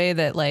such a way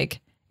that like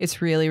it's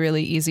really,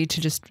 really easy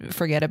to just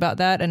forget about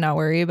that and not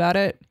worry about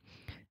it.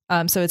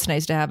 So it's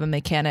nice to have a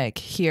mechanic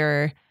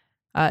here,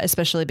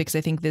 especially because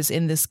I think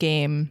in this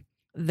game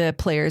the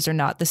players are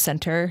not the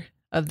center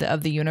of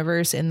the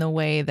universe in the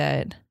way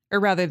that, or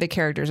rather the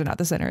characters are not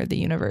the center of the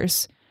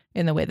universe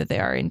in the way that they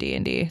are in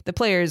D&D. The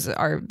players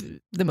are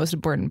the most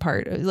important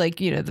part. Like,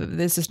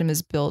 the system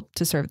is built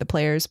to serve the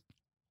players,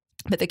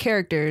 but the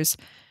characters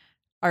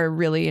are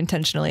really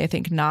intentionally, I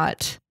think,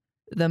 not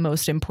the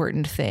most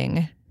important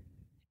thing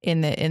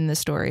in the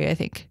story. I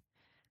think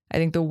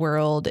the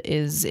world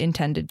is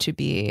intended to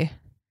be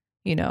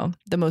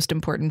the most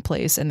important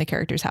place, and the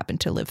characters happen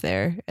to live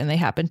there, and they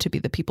happen to be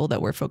the people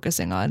that we're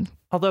focusing on.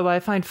 Although I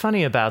find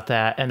funny about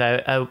that, and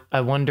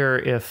I wonder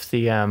if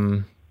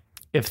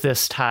if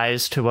this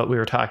ties to what we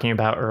were talking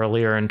about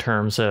earlier in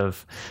terms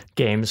of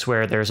games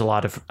where there's a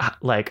lot of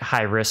like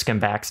high risk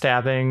and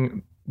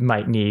backstabbing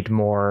might need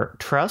more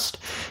trust,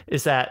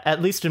 is that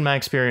at least in my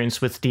experience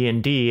with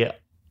D&D,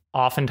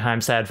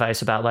 oftentimes that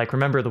advice about like,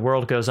 remember the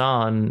world goes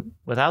on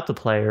without the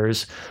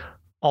players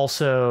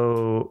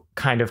also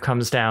kind of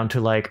comes down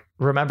to like,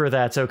 remember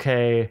that's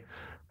okay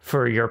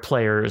for your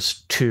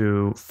players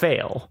to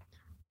fail.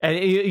 And,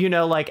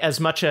 like as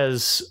much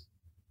as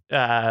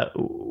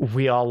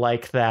we all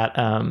like that,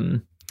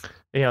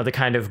 the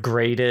kind of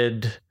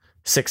graded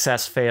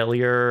success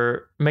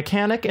failure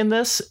mechanic in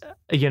this,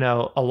 a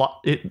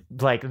lot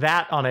like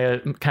that on a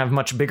kind of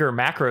much bigger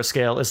macro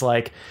scale is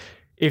like,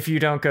 if you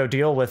don't go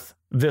deal with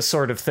this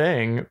sort of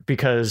thing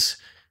because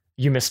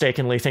you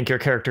mistakenly think your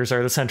characters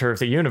are the center of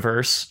the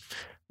universe,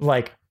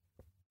 like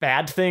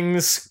bad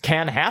things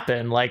can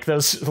happen. Like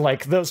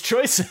those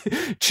choices,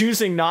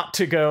 choosing not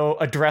to go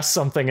address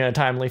something in a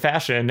timely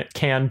fashion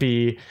can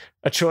be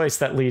a choice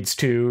that leads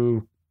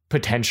to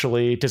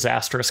potentially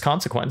disastrous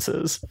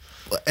consequences.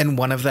 And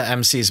one of the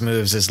MC's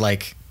moves is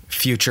like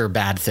future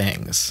bad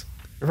things.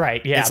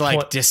 Right. Yeah. It's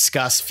like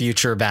discuss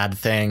future bad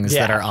things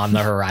that are on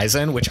the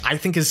horizon, which I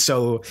think is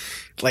so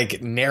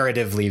like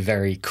narratively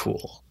very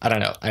cool. I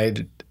don't know.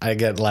 I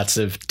get lots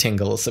of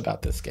tingles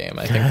about this game.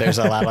 I think there's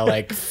a lot of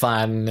like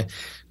fun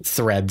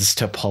threads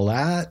to pull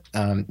at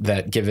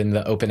that, given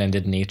the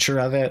open-ended nature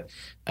of it,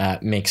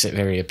 makes it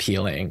very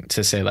appealing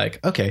to say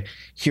like, okay,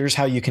 here's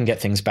how you can get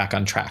things back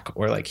on track,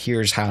 or like,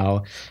 here's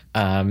how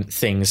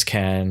things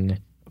can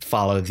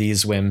follow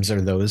these whims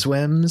or those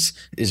whims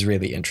is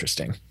really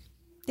interesting.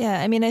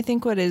 Yeah, I mean, I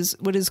think what is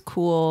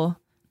cool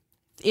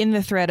in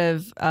the thread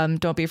of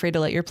don't be afraid to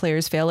let your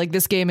players fail. Like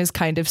this game is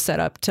kind of set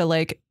up to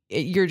like,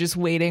 you're just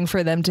waiting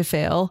for them to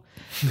fail.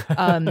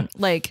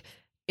 Like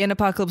in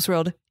Apocalypse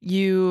World,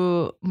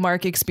 you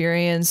mark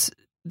experience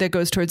that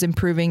goes towards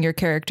improving your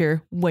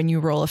character when you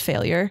roll a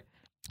failure.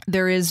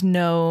 There is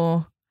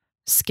no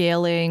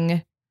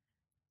scaling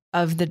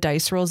of the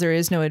dice rolls. There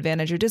is no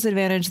advantage or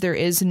disadvantage. There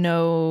is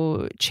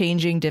no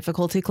changing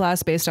difficulty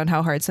class based on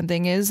how hard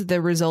something is.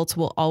 The results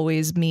will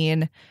always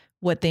mean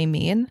what they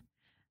mean.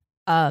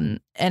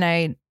 And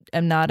I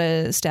am not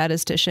a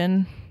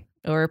statistician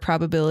or a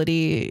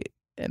probability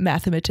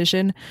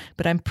mathematician,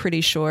 but I'm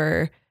pretty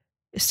sure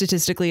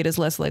statistically it is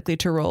less likely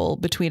to roll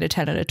between a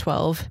 10 and a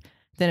 12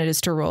 than it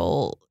is to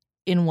roll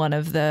in one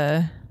of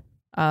the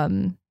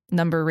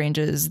number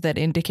ranges that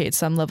indicate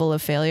some level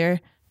of failure.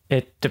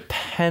 It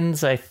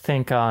depends, I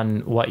think,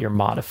 on what your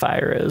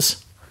modifier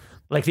is.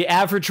 Like the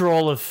average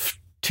roll of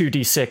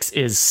 2d6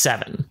 is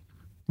 7,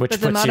 which but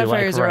puts the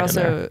modifiers you like right are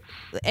also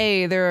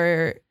there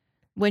are,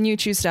 when you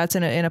choose stats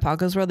in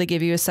Apocalypse World, they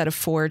give you a set of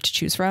 4 to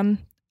choose from,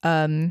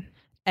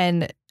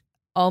 and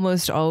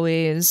almost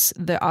always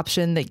the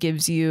option that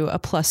gives you a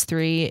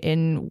 +3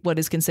 in what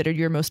is considered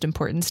your most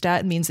important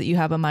stat means that you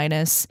have a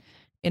minus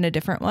in a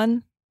different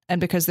one. And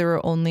because there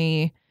are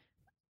only,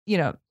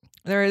 there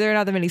are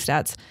not that many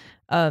stats,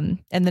 and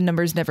the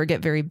numbers never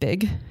get very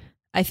big,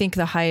 I think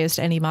the highest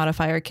any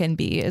modifier can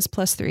be is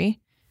 +3.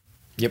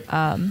 Yep.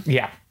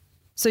 Yeah.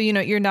 So,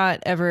 you're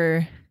not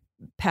ever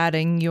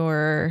padding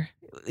with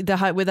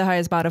the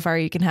highest modifier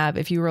you can have.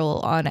 If you roll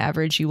on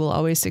average, you will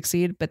always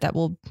succeed, but that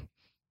will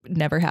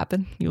never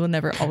happen. You will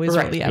never always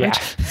roll the average.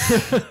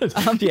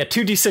 Yeah.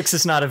 2d6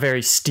 is not a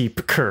very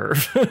steep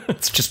curve.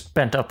 It's just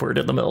bent upward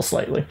in the middle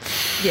slightly.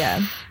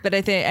 Yeah. But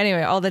I think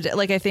anyway,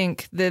 I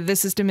think the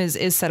system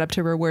is set up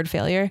to reward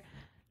failure.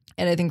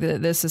 And I think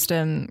that this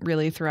system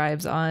really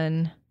thrives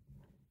on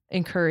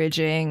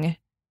encouraging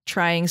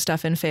trying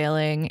stuff and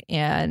failing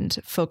and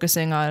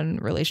focusing on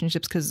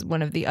relationships. Because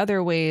one of the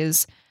other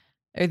ways,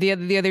 or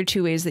the other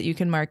 2 ways that you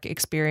can mark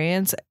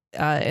experience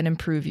and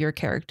improve your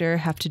character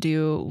have to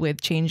do with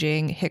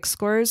changing Hicks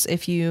scores.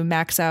 If you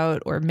max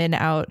out or min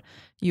out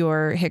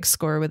your Hicks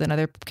score with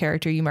another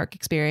character, you mark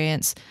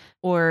experience.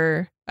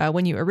 Or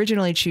when you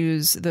originally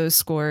choose those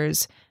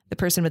scores, the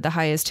person with the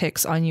highest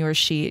Hicks on your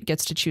sheet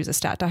gets to choose a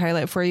stat to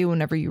highlight for you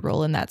whenever you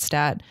roll in that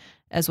stat,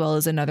 as well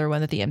as another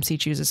one that the MC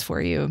chooses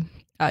for you.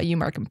 You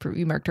mark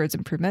towards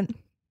improvement.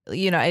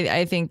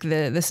 I think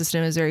the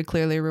system is very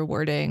clearly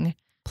rewarding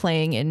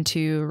playing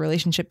into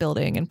relationship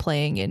building and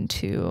playing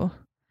into,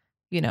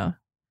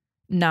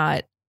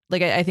 not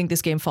like, I think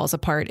this game falls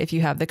apart if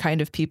you have the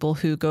kind of people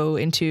who go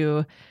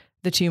into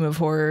the Tomb of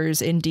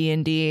Horrors in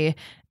D&D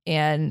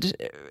and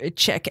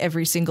check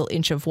every single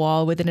inch of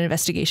wall with an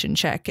investigation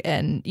check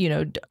and,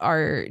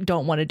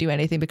 don't want to do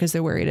anything because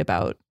they're worried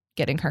about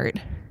getting hurt.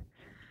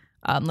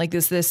 Like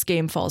this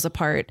game falls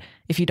apart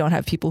if you don't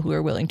have people who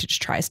are willing to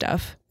just try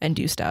stuff and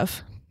do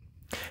stuff.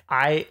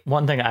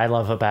 One thing I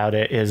love about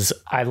it is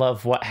I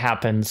love what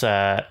happens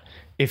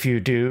if you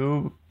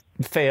do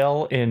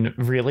fail in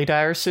really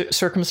dire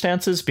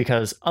circumstances,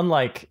 because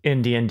unlike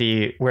in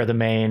D&D where the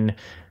main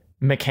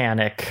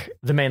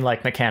the main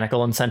like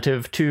mechanical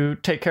incentive to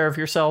take care of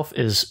yourself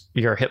is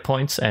your hit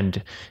points,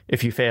 and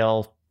if you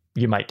fail,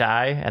 you might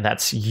die, and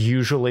that's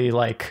usually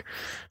like,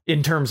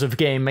 in terms of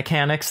game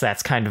mechanics,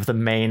 that's kind of the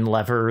main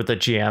lever the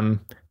GM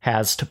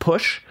has to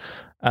push.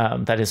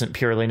 That isn't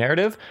purely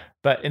narrative,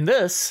 but in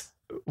this,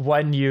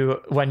 when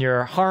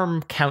your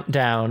harm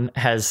countdown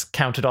has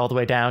counted all the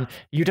way down,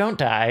 you don't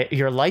die.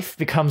 Your life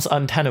becomes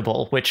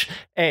untenable, which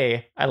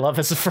A, I love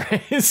as a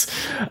phrase,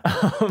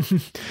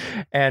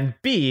 and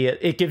B,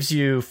 it gives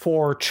you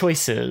 4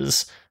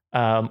 choices,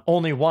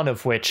 only one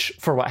of which,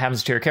 for what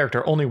happens to your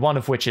character, only one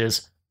of which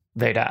is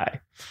they die.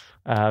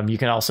 You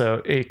can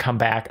also come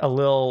back a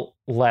little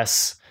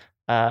less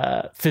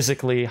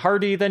physically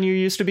hardy than you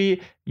used to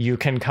be. You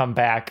can come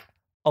back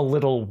a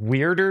little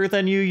weirder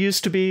than you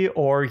used to be,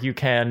 or you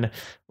can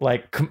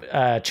like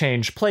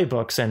change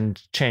playbooks and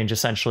change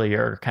essentially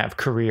your kind of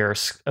career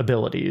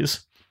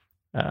abilities.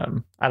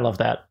 I love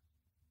that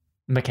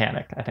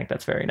mechanic. I think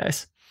that's very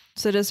nice.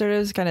 So to sort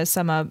of kind of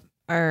sum up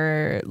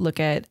our look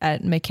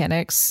at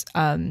mechanics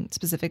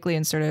specifically,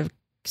 and sort of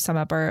sum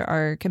up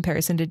our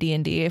comparison to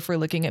D&D, if we're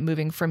looking at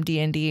moving from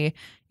D&D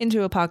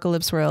into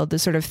Apocalypse World, the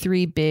sort of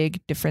 3 big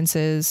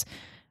differences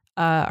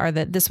are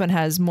that this one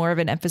has more of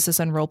an emphasis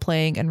on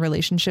role-playing and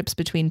relationships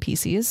between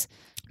PCs.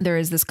 There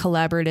is this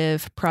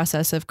collaborative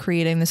process of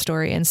creating the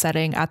story and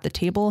setting at the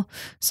table.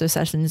 So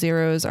session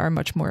zeros are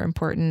much more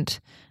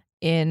important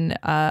in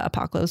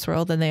Apocalypse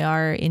World than they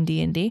are in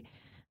D&D.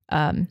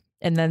 And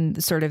then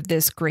sort of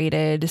this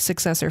graded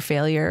success or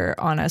failure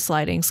on a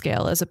sliding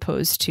scale, as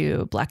opposed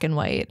to black and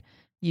white,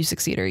 you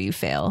succeed or you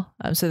fail.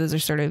 So those are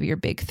sort of your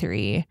big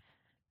 3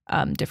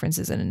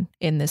 differences in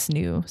this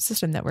new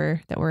system that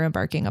we're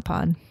embarking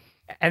upon.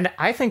 And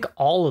I think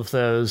all of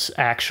those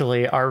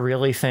actually are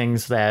really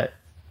things that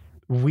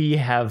we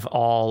have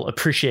all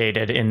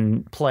appreciated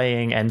in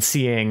playing and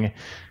seeing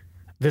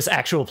this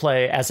actual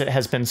play as it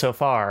has been so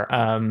far.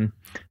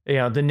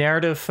 The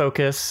narrative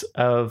focus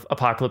of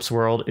Apocalypse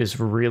World is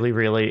really,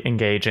 really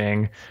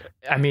engaging.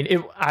 I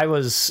mean, I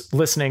was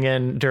listening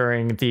in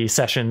during the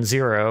session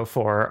 0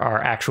 for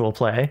our actual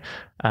play,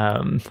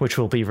 which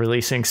we'll be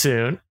releasing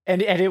soon.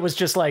 And it was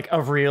just like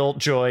a real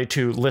joy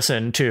to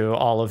listen to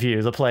all of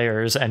you, the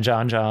players, and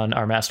John,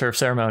 our master of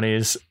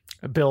ceremonies,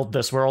 build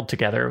this world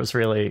together. It was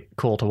really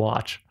cool to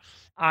watch.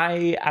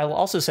 I'll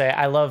also say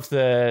I love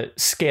the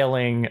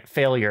scaling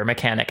failure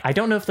mechanic. I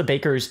don't know if the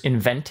Bakers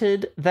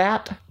invented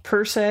that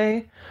per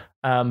se,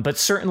 but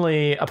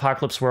certainly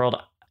Apocalypse World,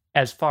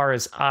 as far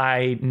as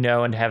I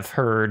know and have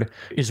heard,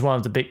 is one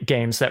of the big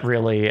games that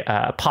really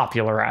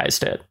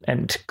popularized it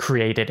and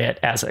created it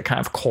as a kind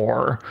of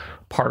core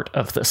part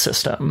of the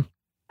system.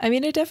 I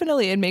mean,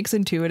 it makes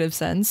intuitive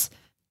sense.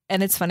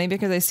 And it's funny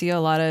because I see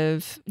a lot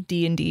of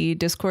D&D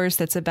discourse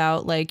that's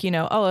about like,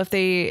 if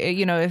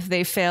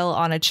they fail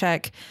on a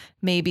check,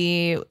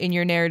 maybe in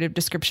your narrative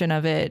description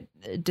of it,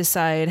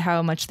 decide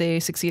how much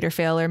they succeed or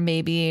fail, or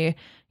maybe,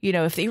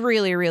 if they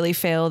really, really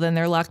fail, then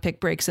their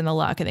lockpick breaks in the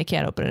lock and they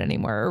can't open it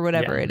anymore, or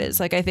whatever it is.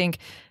 Like, I think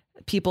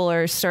people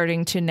are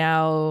starting to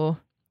now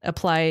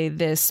apply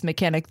this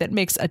mechanic that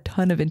makes a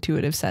ton of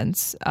intuitive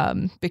sense,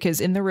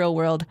 because in the real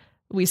world,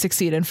 we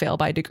succeed and fail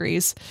by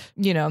degrees.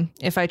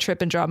 If I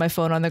trip and drop my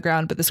phone on the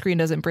ground, but the screen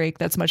doesn't break,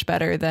 that's much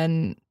better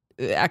than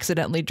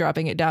accidentally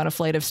dropping it down a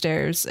flight of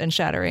stairs and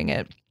shattering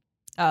it.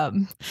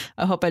 I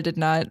hope I did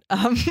not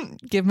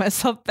give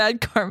myself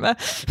bad karma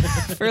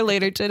for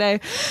later today.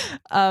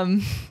 But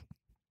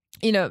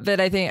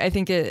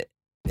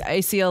I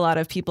see a lot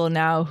of people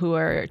now who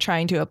are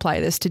trying to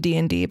apply this to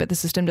D&D, but the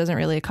system doesn't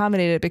really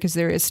accommodate it because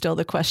there is still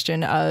the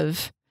question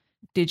of,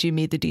 did you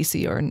meet the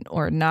DC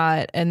or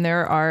not? And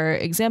there are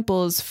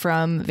examples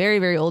from very,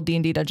 very old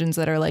D&D dungeons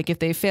that are like, if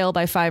they fail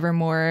by 5 or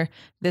more,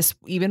 this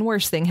even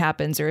worse thing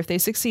happens. Or if they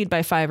succeed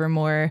by 5 or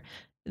more,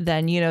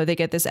 then, they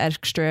get this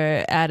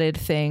extra added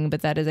thing.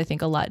 But that is, I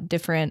think, a lot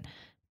different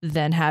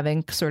than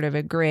having sort of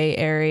a gray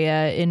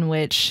area in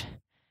which,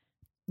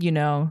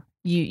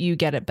 you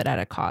get it, but at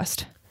a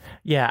cost.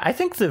 Yeah, I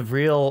think the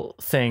real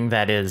thing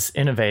that is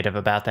innovative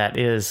about that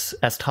is,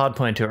 as Todd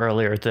pointed to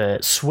earlier, the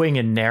swing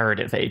in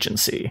narrative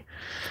agency.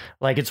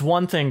 Like, it's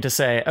one thing to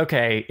say,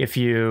 okay, if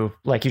you,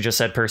 like you just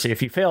said, Percy,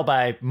 if you fail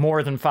by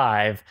more than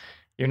 5,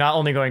 you're not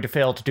only going to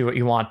fail to do what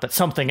you want, but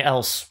something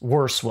else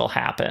worse will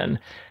happen.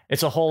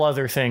 It's a whole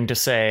other thing to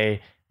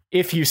say,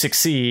 if you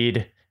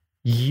succeed,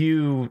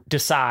 you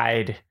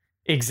decide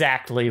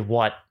exactly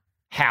what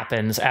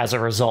happens as a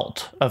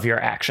result of your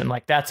action.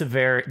 Like, that's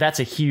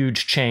a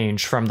huge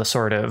change from the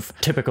sort of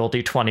typical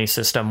D20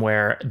 system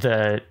where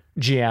the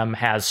GM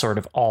has sort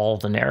of all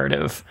the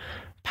narrative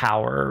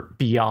power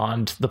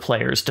beyond the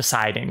players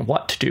deciding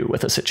what to do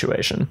with a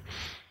situation.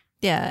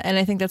 Yeah, and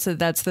I think that's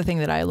the thing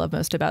that I love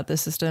most about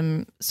this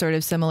system, sort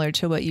of similar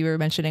to what you were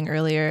mentioning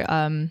earlier.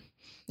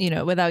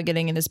 Without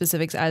getting into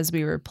specifics, as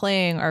we were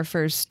playing our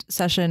first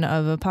session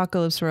of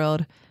Apocalypse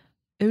World,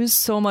 it was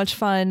so much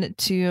fun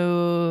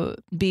to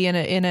be in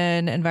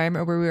an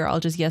environment where we were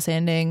all just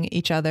yes-anding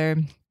each other,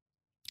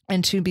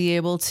 and to be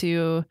able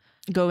to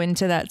go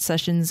into that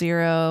session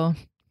 0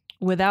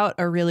 without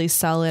a really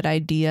solid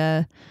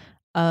idea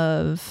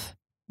of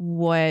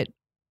what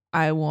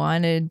I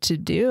wanted to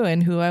do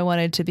and who I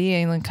wanted to be,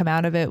 and then come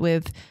out of it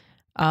with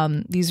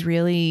these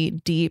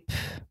really deep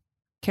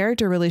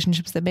character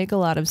relationships that make a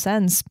lot of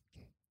sense,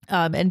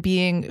 and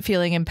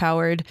feeling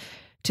empowered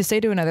to say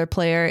to another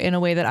player in a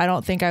way that I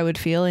don't think I would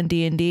feel in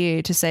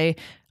D&D, to say,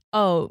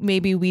 oh,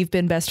 maybe we've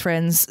been best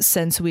friends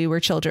since we were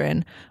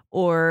children,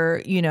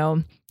 or, you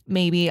know,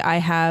 maybe I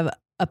have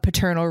a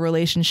paternal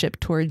relationship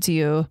towards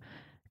you,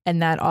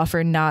 and that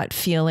offer not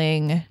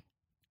feeling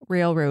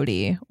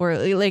railroady, or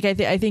like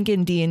I think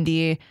in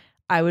D&D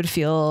I would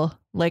feel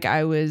like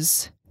I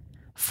was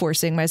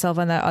forcing myself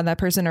on that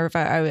person, or if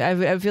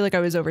I feel like I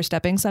was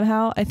overstepping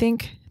somehow, I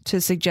think,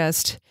 to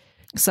suggest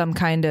some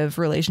kind of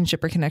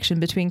relationship or connection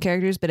between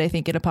characters. But I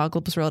think in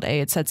Apocalypse World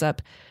A, it sets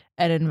up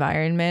an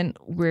environment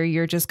where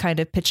you're just kind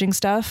of pitching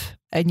stuff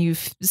and you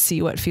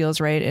see what feels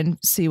right and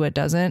see what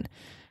doesn't,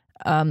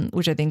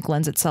 which I think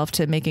lends itself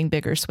to making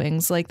bigger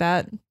swings like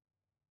that.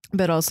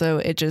 But also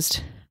it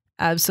just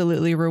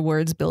absolutely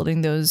rewards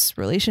building those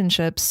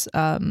relationships,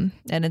 and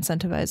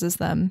incentivizes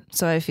them.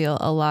 So I feel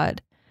a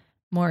lot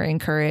more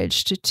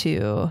encouraged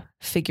to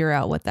figure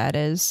out what that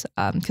is,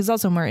 because it's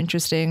also more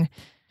interesting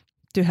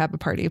to have a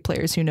party of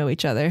players who know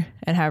each other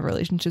and have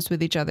relationships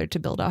with each other to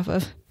build off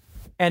of.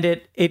 And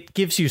it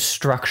gives you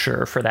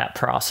structure for that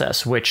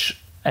process,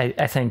 which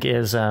I think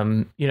is,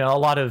 you know, a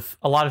lot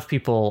of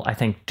people, I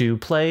think, do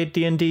play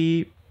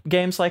D&D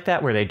games like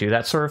that, where they do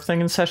that sort of thing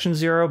in session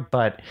 0,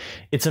 but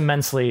it's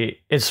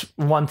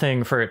one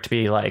thing for it to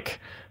be like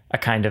a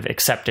kind of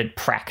accepted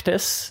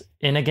practice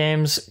in a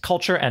game's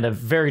culture, and a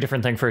very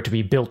different thing for it to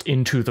be built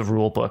into the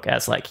rule book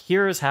as like,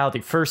 here's how the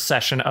first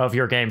session of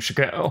your game should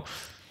go.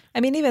 I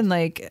mean, even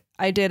like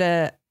I did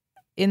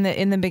in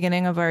the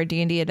beginning of our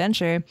D&D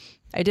adventure,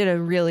 I did a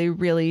really,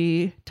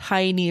 really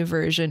tiny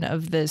version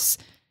of this,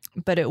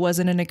 but it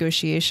wasn't a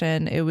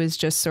negotiation. It was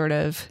just sort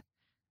of,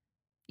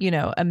 you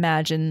know,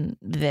 imagine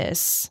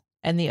this,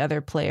 and the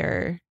other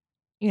player,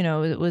 you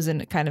know, was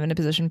in a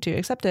position to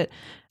accept it.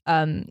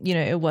 You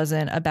know, it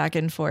wasn't a back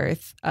and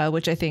forth,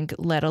 which I think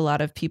led a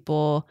lot of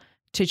people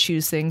to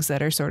choose things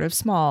that are sort of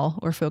small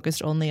or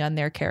focused only on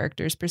their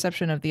character's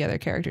perception of the other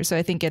character. So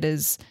I think it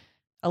is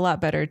a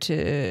lot better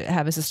to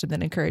have a system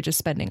that encourages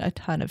spending a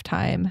ton of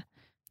time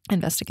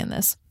investing in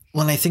this.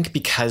 Well, and I think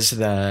because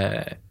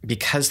the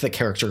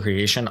character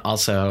creation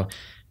also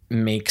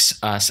makes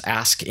us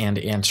ask and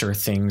answer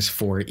things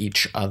for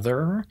each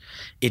other,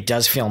 it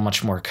does feel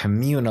much more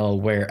communal,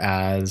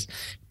 whereas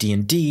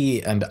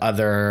D&D and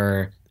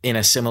other, in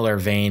a similar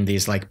vein,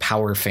 these like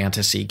power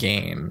fantasy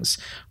games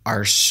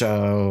are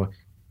so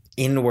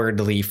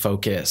inwardly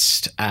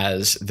focused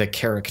as the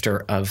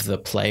character of the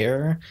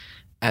player,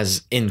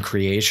 as in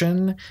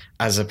creation,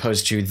 as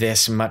opposed to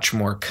this much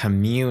more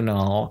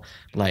communal,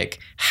 like,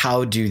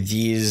 how do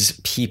these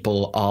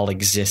people all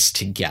exist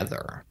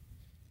together?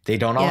 They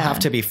don't all have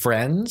to be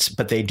friends,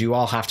 but they do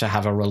all have to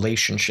have a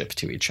relationship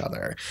to each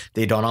other.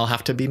 They don't all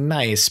have to be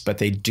nice, but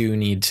they do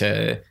need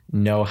to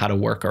know how to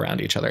work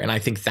around each other. And I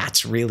think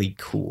that's really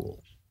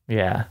cool.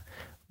 Yeah.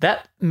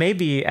 That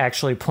maybe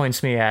actually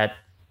points me at,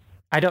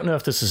 I don't know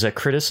if this is a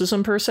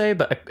criticism per se,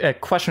 but a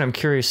question I'm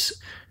curious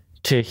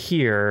to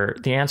hear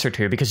the answer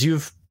to, because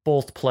you've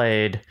both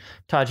played,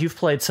 Todd, you've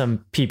played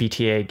some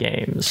PBTA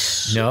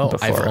games. No,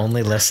 before. I've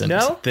only listened.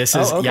 No? This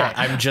is, okay. yeah,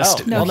 I'm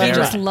just. No, he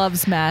just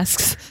loves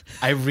masks.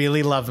 I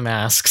really love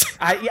masks.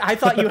 I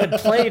thought you had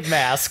played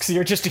Masks.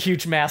 You're just a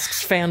huge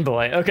Masks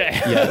fanboy. Okay.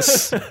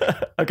 Yes.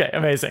 Okay,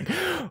 amazing.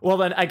 Well,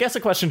 then I guess a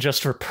question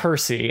just for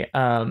Percy,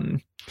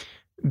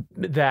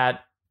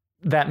 that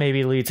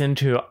maybe leads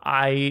into,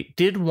 I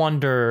did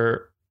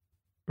wonder,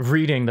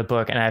 reading the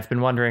book, and I've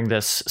been wondering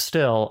this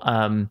still,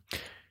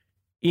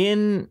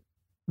 in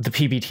the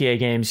PBTA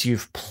games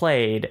you've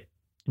played,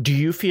 do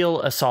you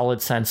feel a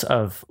solid sense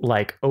of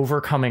like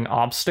overcoming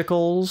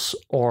obstacles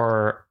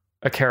or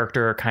a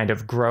character kind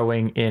of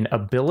growing in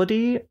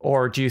ability?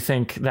 Or do you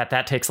think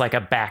that takes like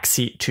a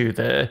backseat to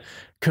the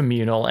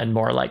communal and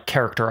more like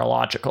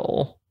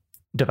characterological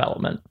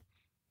development?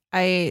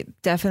 I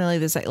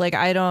definitely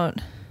I don't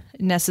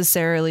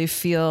necessarily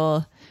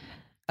feel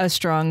a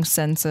strong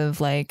sense of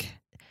like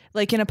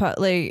in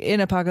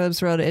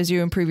Apocalypse World, as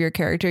you improve your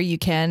character, you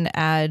can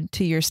add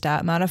to your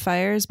stat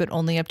modifiers, but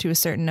only up to a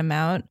certain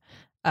amount,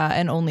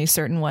 and only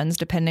certain ones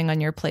depending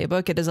on your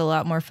playbook. It is a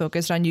lot more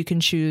focused on, you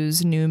can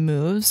choose new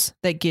moves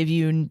that give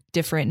you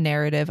different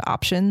narrative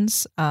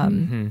options.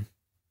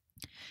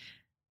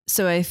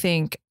 So I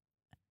think,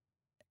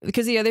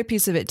 because the other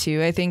piece of it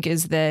too, I think,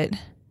 is that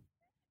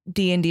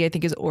D&D, I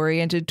think, is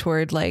oriented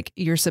toward like,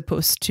 you're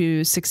supposed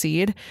to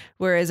succeed.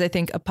 Whereas I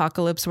think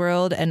Apocalypse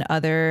World and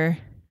other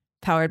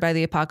Powered by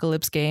the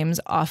Apocalypse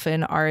games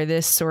often are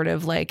this sort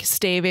of like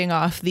staving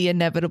off the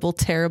inevitable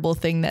terrible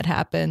thing that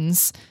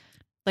happens.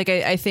 Like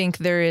I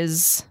think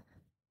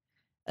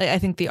I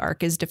think the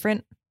arc is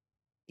different.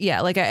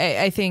 Yeah, like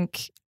I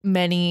think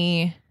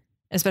many,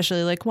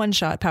 especially like one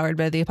shot Powered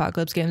by the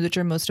Apocalypse games, which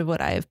are most of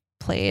what I've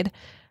played,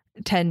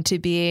 tend to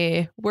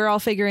be, we're all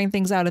figuring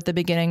things out at the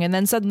beginning, and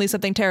then suddenly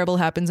something terrible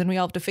happens and we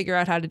all have to figure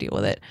out how to deal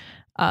with it.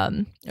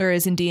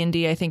 Whereas in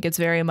D&D, I think it's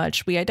very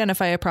much, we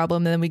identify a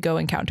problem and then we go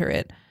and counter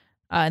it.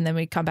 And then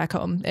we come back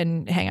home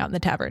and hang out in the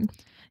tavern.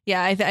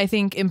 Yeah, I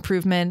think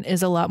improvement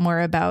is a lot more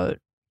about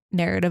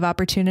narrative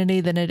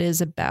opportunity than it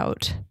is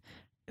about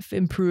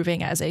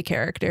improving as a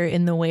character,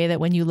 in the way that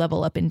when you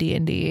level up in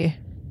D&D,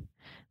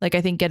 like,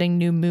 I think getting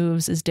new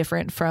moves is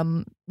different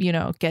from, you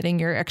know, getting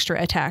your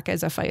extra attack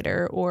as a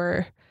fighter,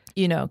 or,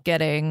 you know,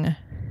 getting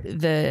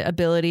the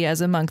ability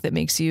as a monk that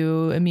makes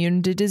you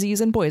immune to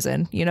disease and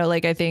poison. You know,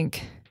 like, I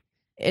think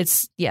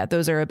it's, yeah,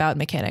 those are about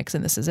mechanics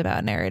and this is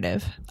about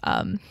narrative.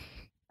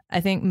 I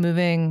think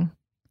moving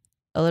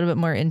a little bit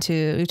more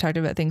into, we talked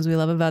about things we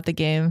love about the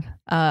game.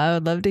 I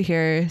would love to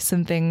hear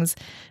some things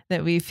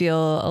that we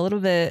feel a little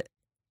bit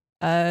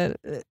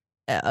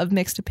of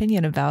mixed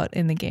opinion about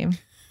in the game.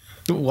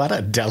 What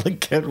a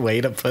delicate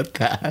way to put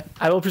that.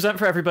 I will present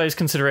for everybody's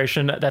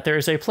consideration that there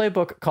is a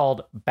playbook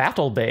called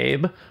Battle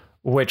Babe,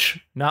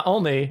 which not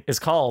only is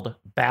called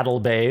Battle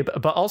Babe,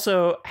 but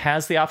also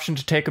has the option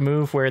to take a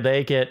move where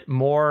they get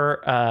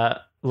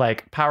more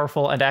like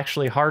powerful and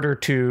actually harder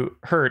to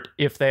hurt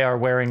if they are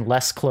wearing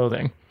less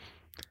clothing.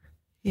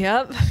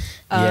 Yep.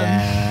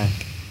 Yeah.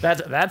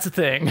 That's a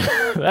thing.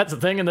 That's a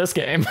thing in this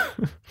game.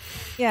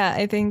 Yeah,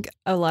 I think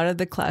a lot of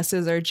the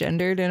classes are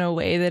gendered in a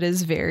way that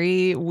is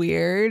very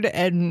weird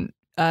and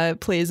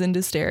plays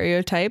into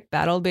stereotype.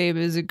 Battle Babe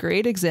is a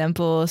great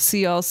example.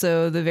 See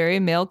also the very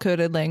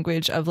male-coded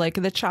language of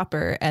like the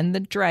chopper and the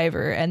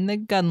driver and the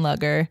gun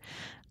lugger.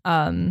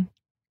 Like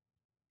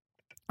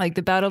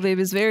the Battle Babe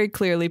is very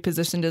clearly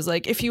positioned as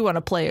like, if you want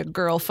to play a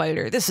girl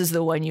fighter, this is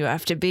the one you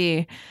have to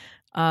be.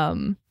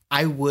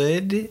 I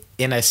would,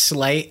 in a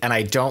slight, and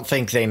I don't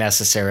think they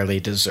necessarily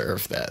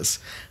deserve this,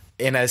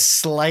 in a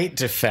slight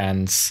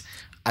defense,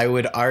 I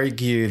would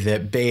argue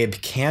that Babe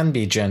can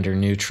be gender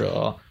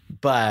neutral,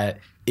 but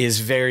is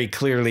very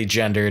clearly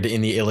gendered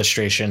in the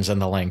illustrations and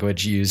the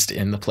language used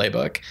in the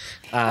playbook.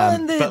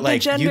 But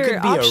like, you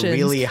could be a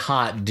really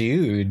hot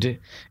dude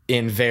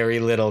in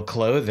very little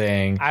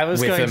clothing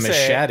with a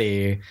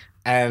machete,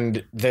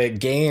 and the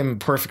game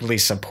perfectly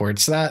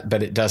supports that,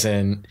 but it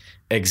doesn't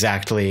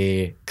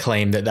exactly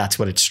claim that that's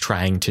what it's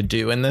trying to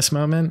do in this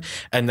moment.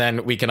 And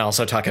then we can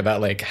also talk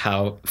about like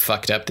how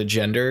fucked up the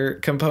gender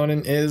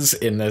component is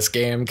in this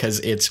game, because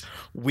it's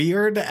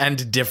weird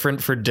and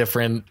different for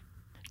different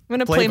I'm going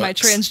to play my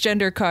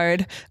transgender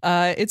card.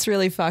 It's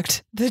really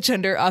fucked, the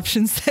gender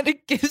options that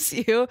it gives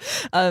you.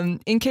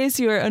 In case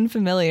you are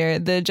unfamiliar,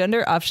 the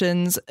gender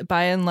options,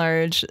 by and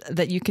large,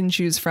 that you can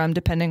choose from,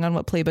 depending on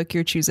what playbook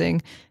you're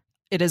choosing.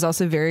 It is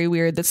also very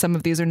weird that some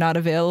of these are not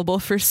available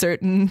for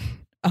certain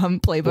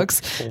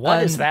playbooks.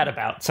 What is that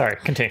about? Sorry,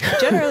 continue.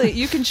 Generally,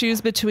 you can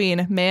choose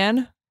between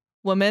man,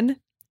 woman,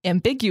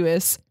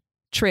 ambiguous,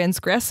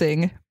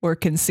 transgressing, or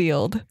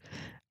concealed.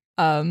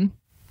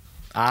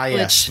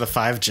 Yes, the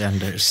 5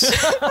 genders.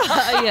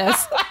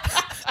 Yes.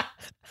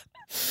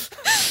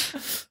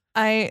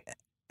 Like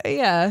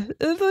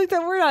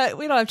that.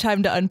 We don't have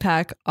time to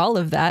unpack all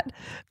of that.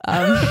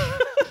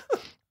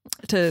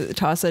 To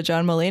toss a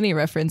John Mulaney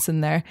reference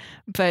in there,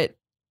 but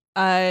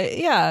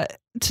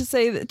to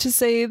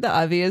say the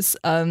obvious,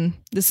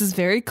 this is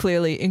very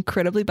clearly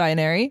incredibly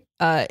binary.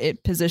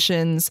 It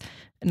positions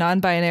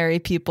non-binary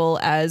people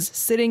as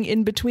sitting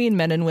in between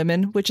men and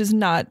women, which is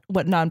not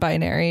what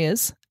non-binary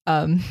is.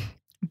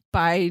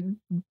 By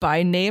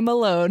name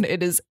alone,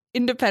 it is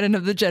independent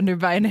of the gender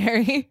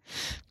binary.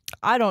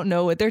 I don't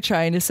know what they're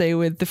trying to say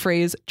with the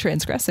phrase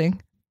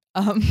transgressing.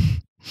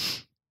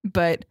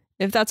 But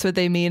if that's what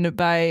they mean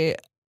by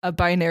a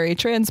binary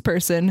trans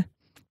person,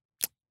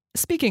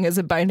 speaking as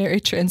a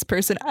binary trans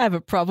person, I have a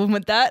problem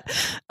with that.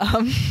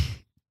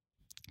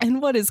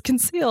 And what is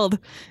concealed?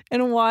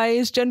 And why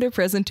is gender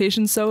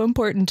presentation so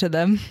important to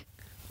them?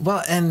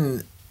 Well,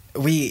 and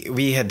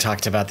we had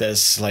talked about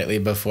this slightly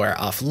before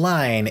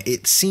offline.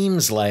 It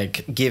seems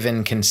like,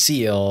 given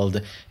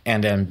concealed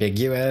and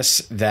ambiguous,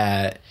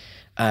 that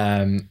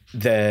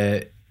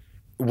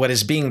what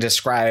is being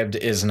described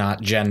is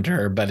not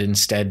gender, but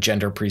instead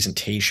gender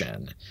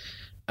presentation,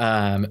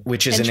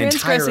 which is an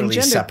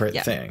entirely separate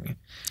thing.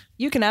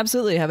 You can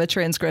absolutely have a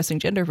transgressing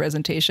gender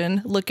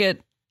presentation. Look at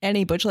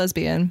any butch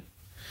lesbian.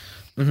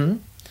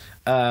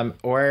 Mm-hmm.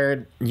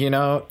 Or,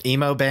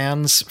 emo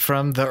bands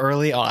from the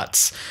early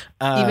aughts.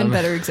 Even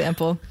better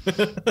example.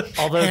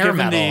 Although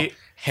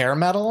hair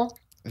metal,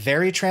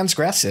 very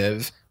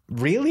transgressive,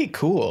 really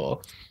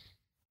cool.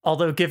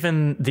 Although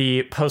given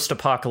the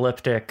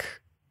post-apocalyptic,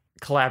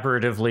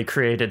 collaboratively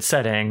created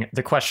setting,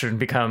 the question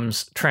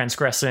becomes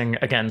transgressing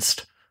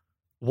against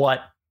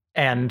what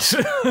and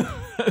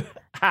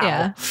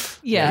how.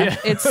 Yeah.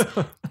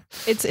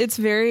 It's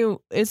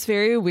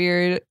very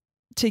weird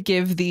to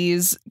give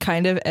these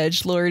kind of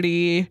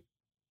edgelordy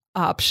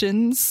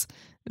options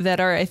that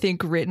are, I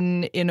think,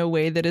 written in a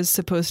way that is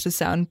supposed to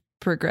sound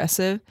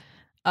progressive.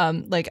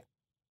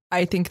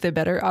 I think the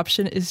better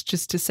option is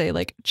just to say,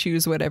 like,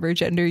 choose whatever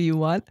gender you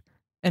want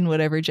and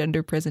whatever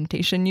gender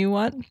presentation you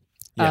want.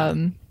 Yeah.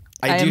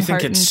 I do am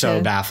think it's so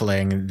heartened to-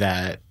 baffling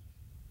that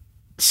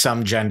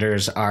some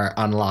genders are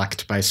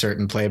unlocked by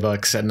certain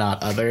playbooks and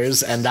not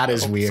others, and that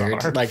is weird.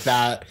 bizarre. Like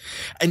that,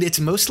 and it's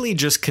mostly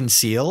just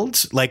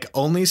concealed. Like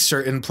only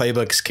certain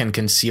playbooks can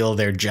conceal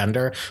their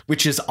gender,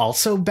 which is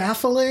also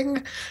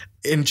baffling.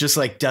 And just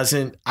like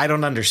I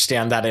don't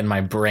understand that in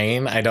my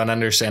brain. I don't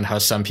understand how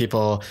some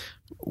people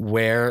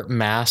wear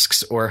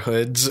masks or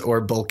hoods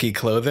or bulky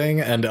clothing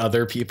and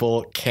other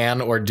people can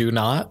or do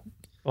not.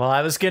 Well,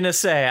 I was gonna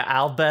say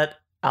I'll bet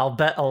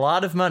a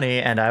lot of money,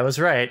 and I was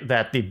right,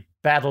 that the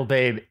Battle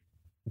Babe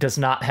does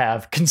not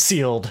have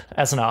concealed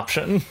as an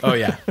option. Oh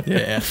yeah.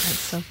 Yeah.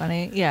 So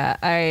funny.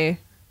 Yeah.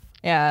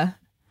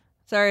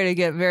 Sorry to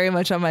get very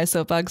much on my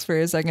soapbox for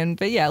a second,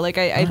 but yeah, like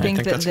I think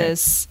that that's great.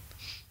 this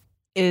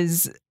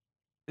is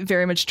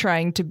very much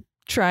trying to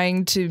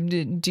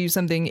do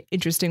something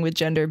interesting with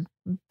gender,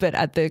 but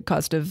at the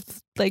cost of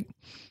like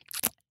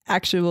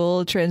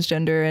actual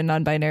transgender and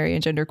non-binary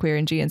and genderqueer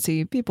and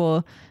GNC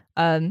people.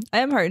 I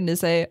am heartened to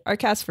say our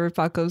cast for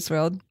Apocalypse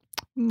World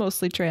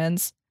mostly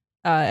trans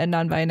and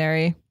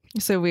non-binary,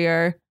 so we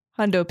are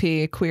Hundo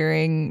P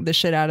queering the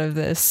shit out of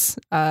this,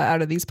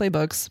 out of these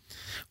playbooks.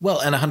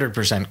 Well, and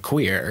 100%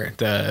 queer.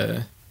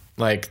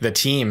 The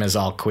team is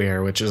all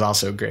queer, which is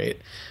also great.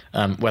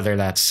 Whether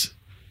that's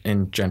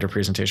in gender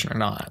presentation or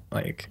not.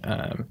 Like,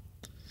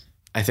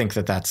 I think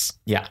that's,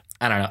 yeah,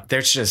 I don't know.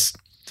 There's just,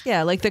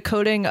 yeah, like the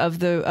coding of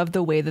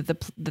the way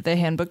that the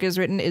handbook is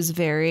written is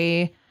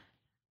very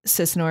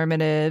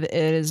cisnormative. It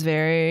is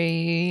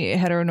very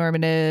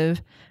heteronormative.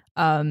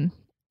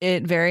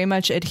 It very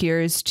much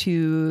adheres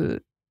to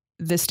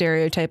the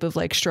stereotype of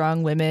like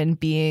strong women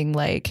being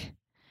like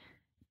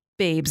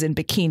babes in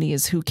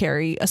bikinis who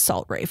carry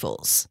assault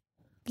rifles.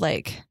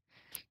 Like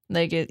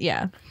it,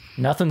 yeah.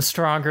 Nothing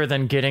stronger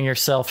than getting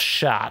yourself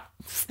shot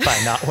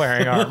by not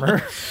wearing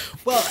armor.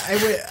 well,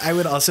 I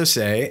would also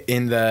say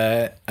in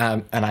the,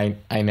 and I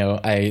know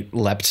I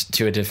leapt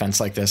to a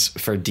defense like this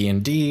for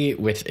D&D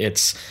with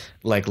its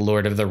like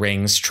Lord of the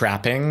Rings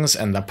trappings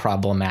and the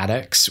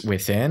problematics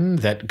within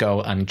that go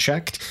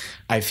unchecked.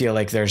 I feel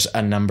like there's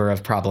a number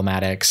of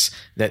problematics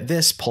that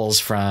this pulls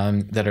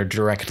from that are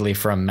directly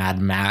from Mad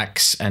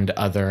Max and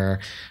other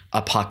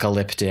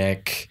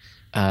apocalyptic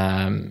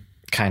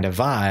kind of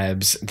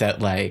vibes that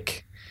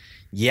like,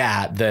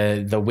 yeah,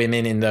 the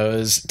women in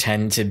those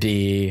tend to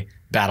be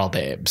battle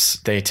babes.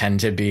 They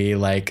tend to be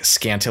like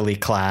scantily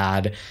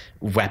clad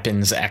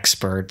weapons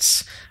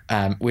experts,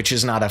 which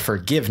is not a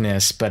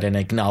forgiveness, but an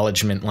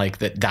acknowledgement like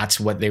that's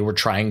what they were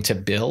trying to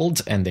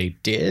build and they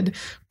did,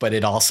 but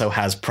it also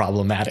has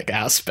problematic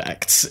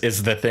aspects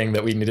is the thing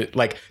that we needed.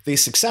 Like they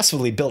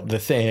successfully built the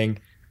thing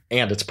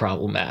and it's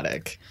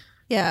problematic.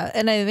 Yeah,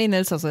 and I mean,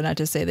 that's also not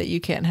to say that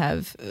you can't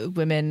have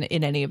women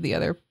in any of the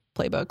other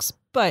playbooks,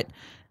 but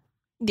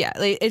yeah,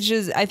 like, it's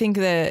just, I think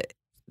that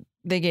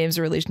the game's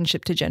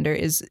relationship to gender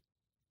is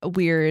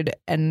weird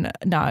and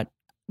not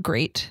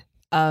great.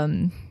 I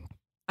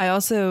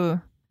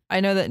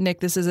know that, Nick,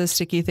 this is a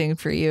sticky thing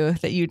for you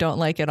that you don't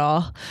like at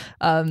all.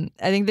 I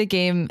think the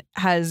game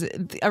has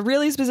a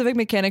really specific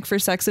mechanic for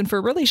sex and for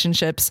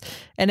relationships,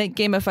 and it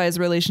gamifies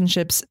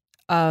relationships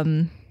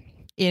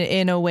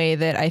in a way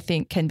that I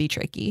think can be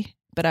tricky.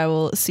 But I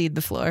will cede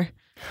the floor.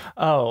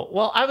 Oh,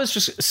 well,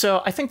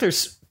 I think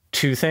there's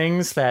two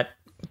things that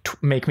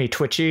make me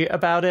twitchy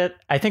about it.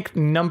 I think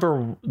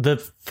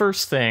the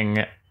first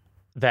thing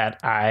that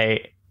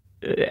I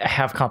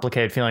have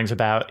complicated feelings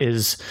about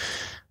is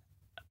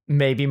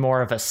maybe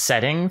more of a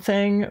setting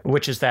thing,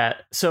 which is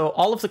that, so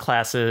all of the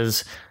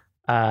classes,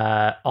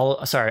 all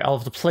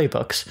of the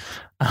playbooks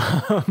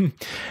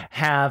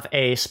have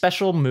a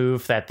special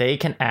move that they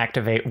can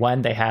activate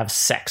when they have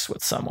sex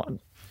with someone.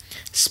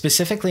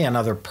 Specifically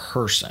another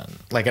person,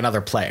 like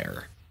another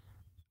player.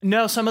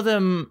 No,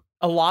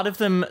 a lot of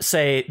them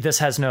say this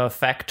has no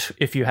effect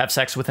if you have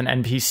sex with an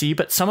NPC,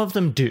 but some of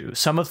them do.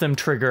 Some of them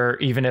trigger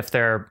even if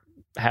they're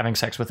having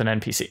sex with an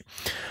NPC.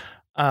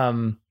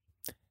 And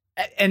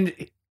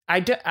I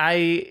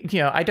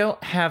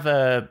don't have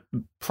a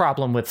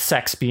problem with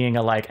sex being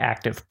a like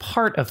active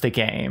part of the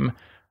game.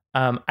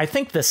 I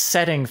think the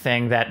setting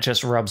thing that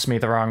just rubs me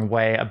the wrong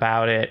way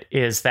about it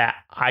is that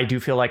I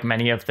do feel like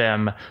many of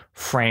them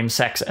frame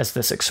sex as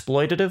this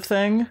exploitative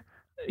thing.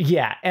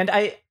 Yeah, and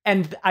I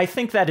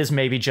think that is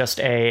maybe just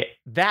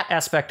that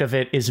aspect of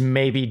it is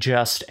maybe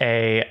just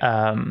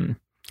this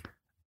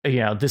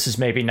is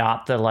maybe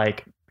not the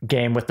like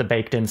game with the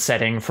baked in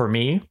setting for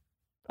me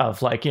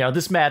of like,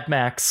 this Mad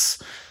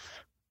Max,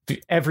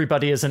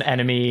 everybody is an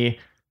enemy,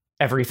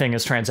 everything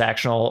is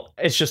transactional.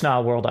 It's just not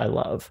a world I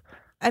love.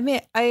 I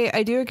mean,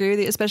 I do agree with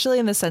you, especially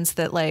in the sense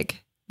that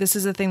like this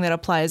is a thing that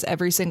applies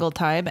every single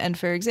time. And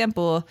for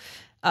example,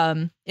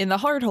 in the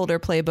Hardholder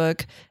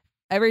playbook,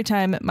 every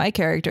time my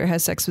character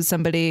has sex with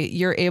somebody,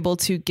 you're able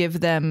to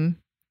give them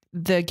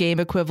the game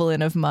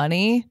equivalent of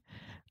money.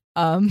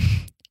 And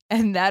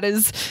that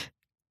is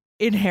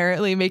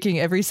inherently making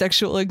every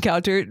sexual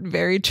encounter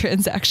very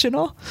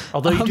transactional.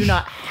 Although you do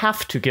not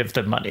have to give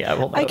them money, I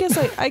will note.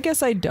 I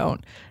guess I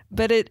don't.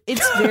 But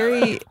it's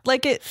very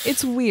like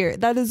it's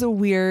weird. That is a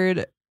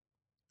weird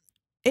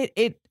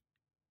it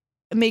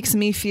makes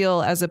me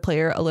feel as a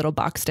player a little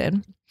boxed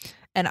in.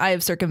 And I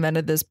have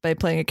circumvented this by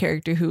playing a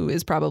character who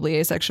is probably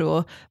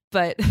asexual,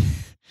 but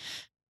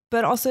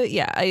also,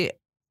 yeah, I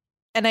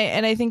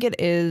think it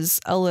is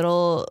a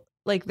little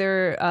like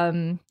there's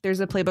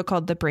a playbook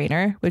called The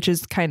Brainer, which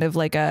is kind of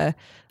like a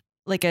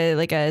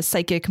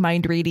psychic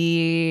mind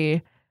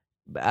ready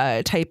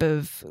type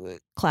of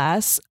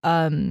class.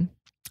 And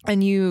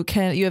you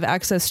have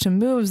access to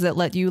moves that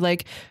let you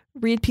like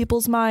read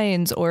people's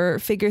minds or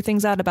figure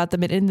things out about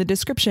them. In the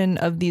description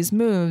of these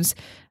moves,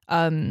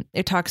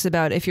 it talks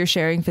about if you're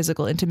sharing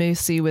physical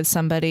intimacy with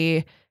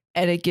somebody,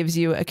 and it gives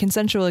you a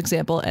consensual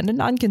example and a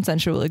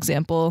non-consensual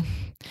example.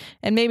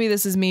 And maybe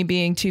this is me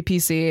being too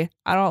PC.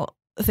 I don't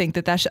think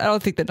that I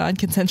don't think the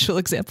non-consensual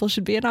example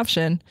should be an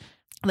option.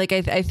 Like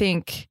I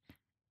think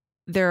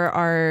there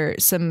are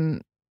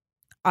some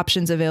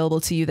options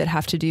available to you that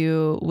have to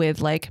do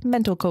with like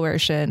mental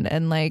coercion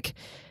and like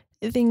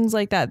things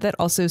like that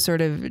also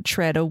sort of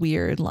tread a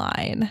weird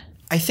line.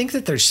 I think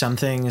that there's some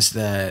things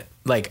that,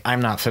 like,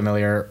 I'm not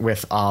familiar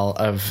with all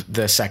of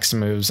the sex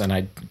moves, and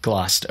I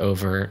glossed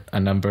over a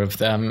number of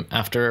them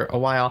after a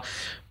while.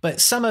 But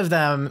some of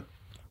them,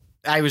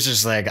 I was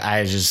just like,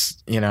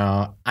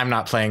 I'm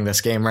not playing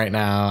this game right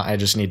now. I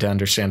just need to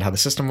understand how the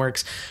system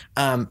works.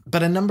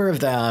 But a number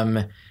of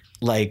them,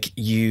 like,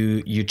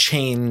 you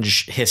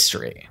change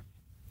history.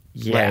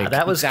 Yeah, like,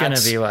 that was going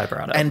to be what I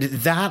brought up. And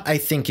that, I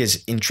think,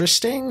 is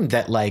interesting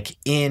that, like,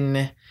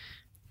 in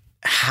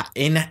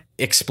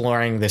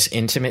exploring this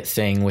intimate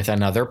thing with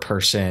another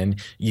person,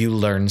 you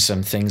learn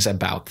some things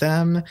about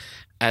them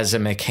as a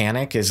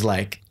mechanic is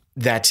like,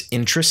 that's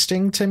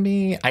interesting to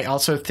me. I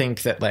also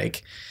think that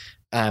like,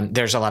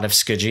 there's a lot of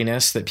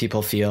skudginess that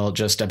people feel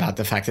just about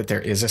the fact that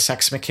there is a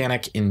sex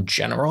mechanic in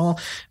general.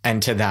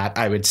 And to that,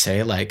 I would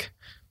say like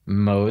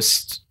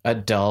most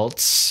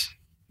adults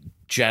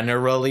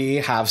generally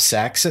have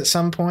sex at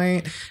some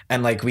point,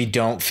 and like we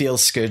don't feel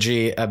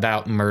skudgy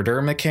about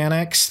murder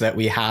mechanics that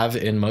we have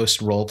in most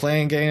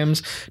role-playing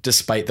games,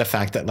 despite the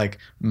fact that like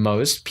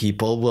most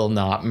people will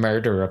not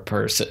murder a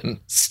person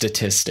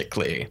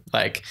statistically.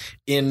 Like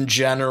in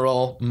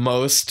general,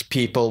 most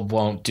people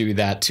won't do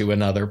that to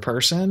another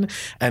person,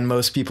 and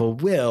most people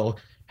will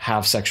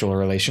have sexual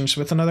relations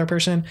with another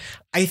person.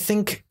 I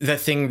think the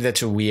thing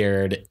that's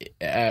weird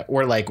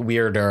or like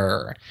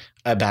weirder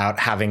about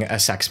having a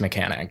sex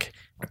mechanic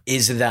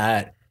is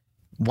that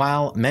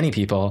while many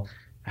people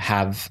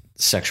have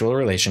sexual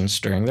relations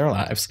during their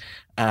lives,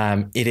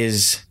 it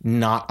is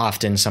not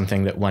often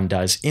something that one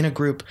does in a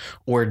group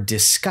or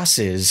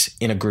discusses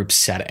in a group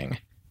setting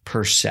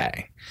per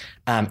se.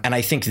 And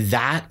I think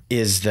that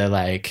is the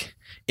like,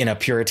 in a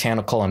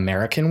puritanical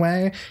American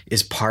way,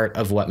 is part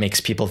of what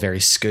makes people very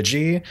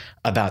skudgy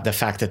about the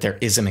fact that there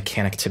is a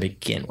mechanic to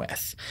begin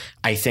with.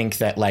 I think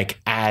that like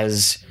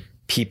as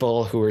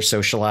people who are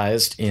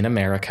socialized in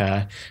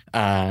America,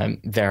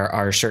 there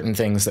are certain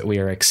things that we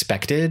are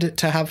expected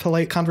to have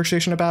polite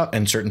conversation about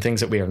and certain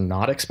things that we are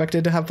not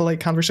expected to have polite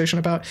conversation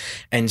about.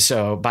 And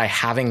so by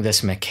having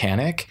this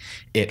mechanic,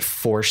 it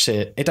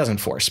doesn't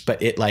force,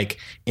 but it like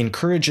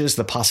encourages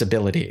the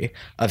possibility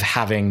of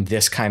having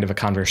this kind of a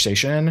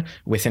conversation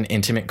with an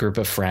intimate group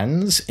of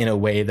friends in a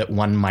way that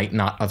one might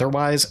not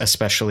otherwise,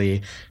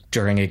 especially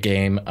during a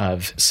game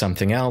of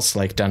something else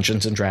like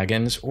Dungeons and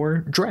Dragons or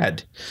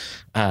Dread.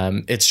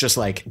 It's just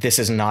like, this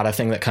is not a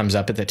thing that comes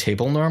up at the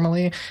table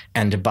normally.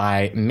 And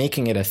by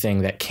making it a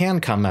thing that can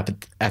come up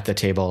at the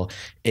table,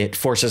 it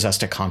forces us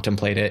to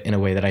contemplate it in a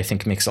way that I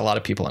think makes a lot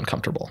of people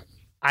uncomfortable.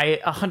 I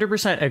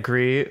 100%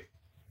 agree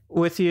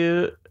with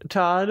you,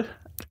 Todd.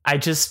 I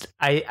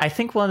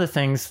think one of the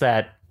things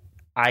that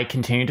I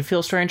continue to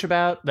feel strange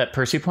about that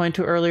Percy pointed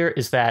to earlier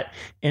is that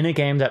in a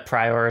game that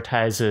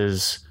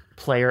prioritizes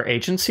player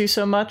agency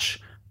so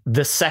much,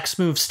 the sex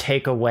moves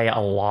take away a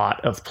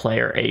lot of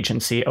player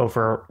agency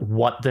over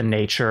what the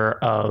nature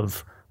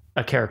of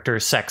a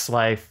character's sex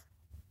life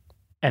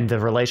and the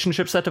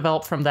relationships that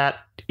develop from that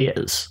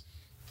is.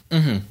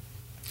 Mm-hmm.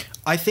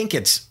 I think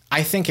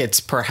it's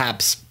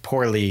perhaps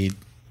poorly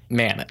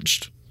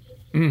managed.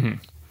 Mm-hmm.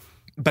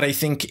 But I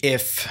think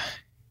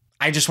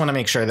I just want to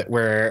make sure that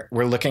we're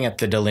looking at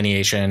the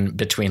delineation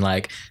between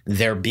like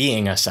there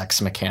being a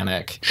sex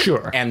mechanic,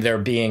 sure, and there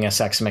being a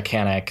sex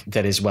mechanic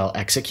that is well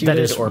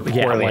executed or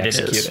poorly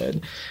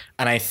executed.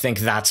 And I think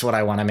that's what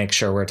I want to make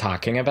sure we're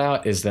talking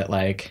about, is that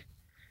like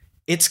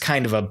it's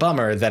kind of a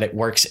bummer that it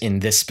works in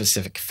this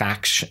specific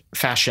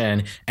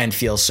fashion and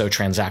feels so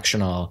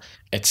transactional,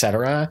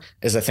 etc.,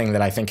 is a thing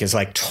that I think is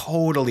like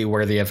totally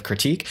worthy of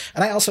critique.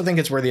 And I also think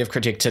it's worthy of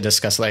critique to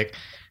discuss like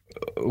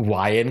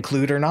why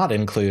include or not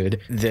include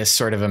this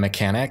sort of a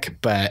mechanic.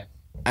 But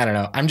I don't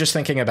know. I'm just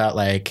thinking about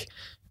like,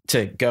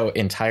 to go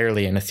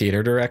entirely in a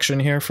theater direction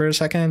here for a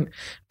second.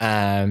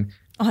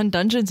 On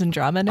Dungeons and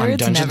Drama Nerds? On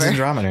Dungeons and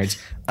Drama Nerds.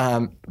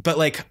 But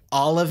like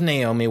all of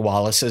Naomi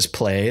Wallace's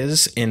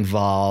plays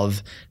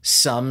involve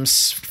some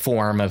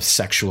form of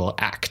sexual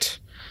act.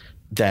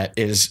 that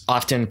is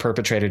often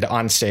perpetrated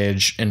on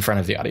stage in front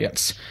of the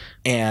audience.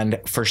 And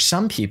for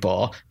some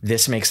people,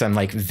 this makes them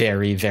like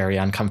very, very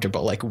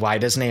uncomfortable. Like, why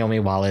does Naomi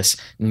Wallace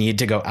need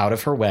to go out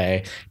of her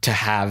way to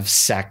have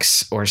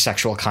sex or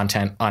sexual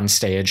content on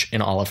stage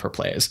in all of her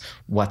plays?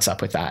 What's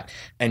up with that?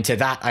 And to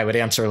that, I would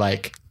answer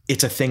like,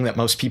 it's a thing that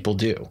most people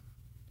do.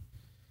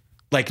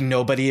 Like,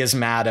 nobody is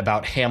mad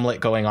about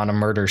Hamlet going on a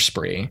murder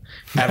spree.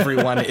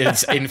 Everyone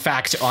is, in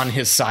fact, on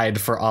his side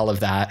for all of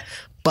that.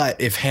 But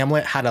if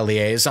Hamlet had a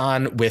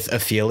liaison with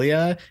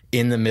Ophelia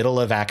in the middle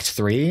of Act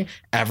 3,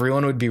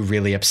 everyone would be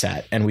really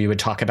upset, and we would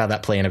talk about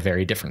that play in a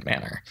very different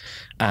manner.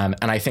 And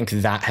I think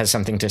that has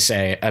something to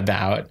say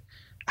about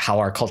how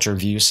our culture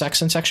views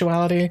sex and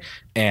sexuality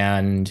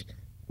and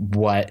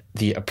what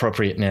the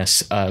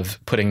appropriateness of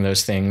putting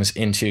those things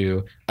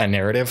into a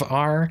narrative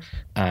are.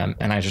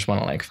 And I just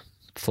want to like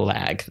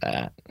flag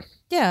that.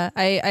 Yeah,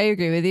 I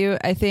agree with you.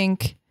 I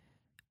think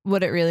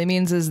what it really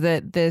means is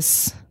that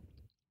this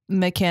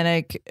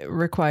mechanic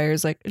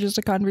requires like just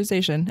a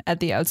conversation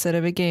at the outset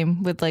of a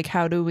game with like,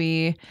 how do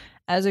we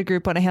as a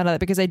group want to handle that?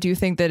 Because I do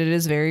think that it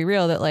is very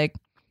real that like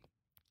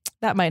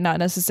that might not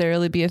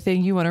necessarily be a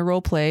thing you want to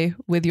role play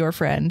with your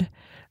friend.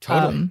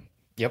 Totally.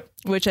 Yep.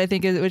 Which I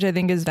think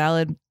is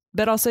valid.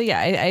 But also,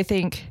 yeah, I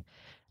think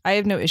I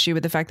have no issue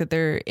with the fact that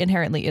there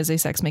inherently is a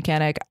sex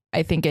mechanic.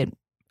 I think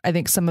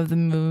some of the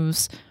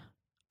moves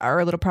are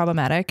a little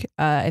problematic.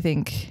 I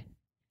think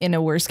in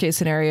a worst case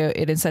scenario,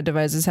 it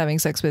incentivizes having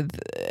sex with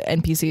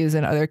NPCs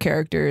and other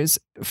characters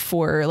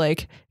for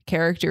like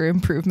character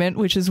improvement,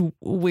 which is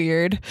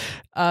weird.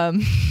 I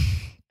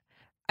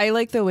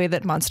like the way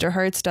that Monster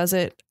Hearts does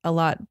it a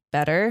lot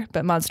better,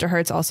 but Monster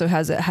Hearts also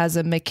has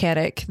a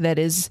mechanic that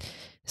is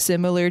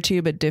similar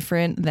to but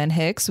different than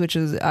Hicks, which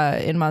is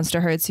in Monster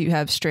Hearts you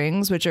have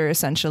strings, which are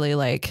essentially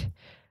like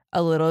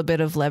a little bit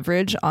of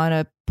leverage on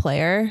a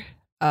player.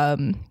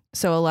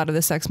 So a lot of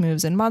the sex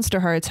moves in Monster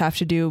Hearts have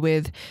to do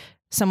with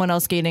someone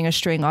else gaining a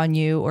string on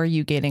you or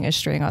you gaining a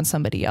string on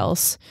somebody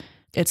else.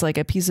 It's like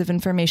a piece of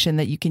information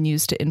that you can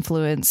use to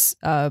influence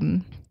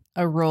a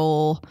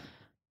role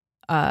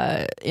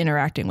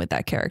interacting with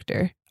that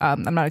character.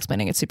 I'm not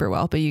explaining it super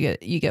well, but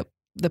you get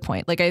the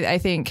point. Like I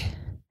think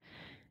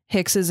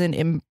Hicks is an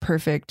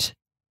imperfect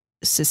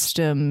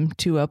system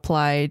to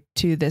apply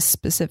to this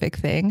specific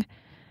thing.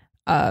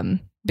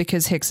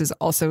 Because Hicks is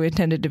also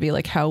intended to be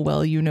like how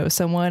well you know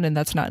someone, and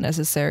that's not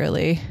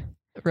necessarily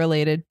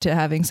related to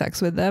having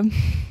sex with them.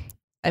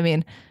 I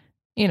mean,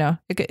 you know,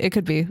 it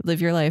could be live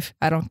your life.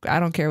 I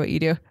don't care what you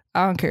do.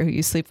 I don't care who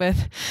you sleep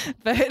with.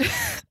 But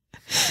this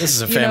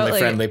is a family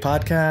friendly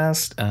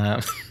podcast.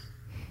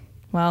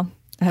 Well,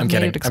 I haven't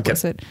made it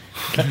explicit.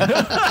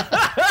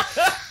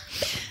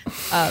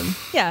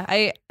 Yeah,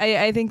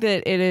 I think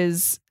that it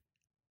is.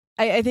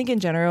 I think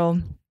in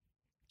general,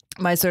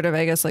 my sort of,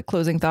 I guess, like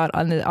closing thought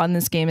on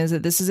this game is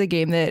that this is a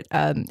game that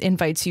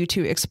invites you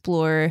to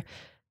explore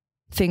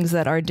things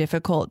that are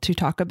difficult to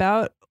talk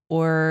about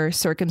or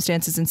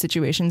circumstances and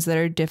situations that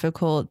are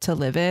difficult to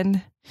live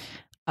in.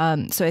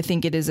 So I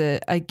think it is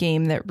a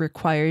game that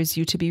requires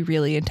you to be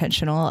really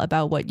intentional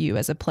about what you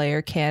as a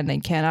player can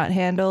and cannot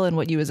handle and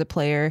what you as a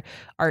player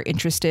are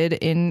interested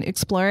in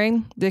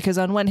exploring. Because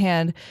on one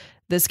hand,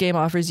 this game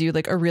offers you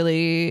like a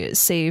really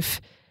safe,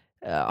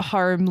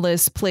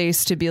 harmless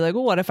place to be like,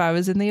 well, what if I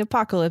was in the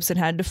apocalypse and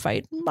had to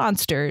fight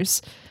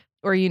monsters?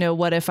 Or, you know,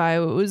 what if I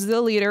was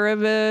the leader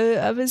of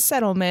a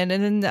settlement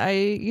and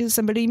then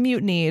somebody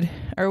mutinied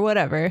or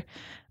whatever.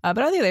 But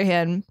on the other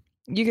hand,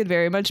 you could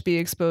very much be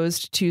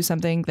exposed to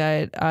something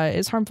that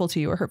is harmful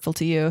to you or hurtful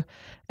to you.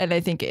 And I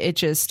think it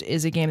just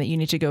is a game that you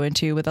need to go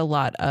into with a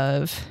lot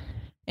of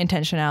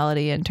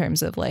intentionality in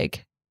terms of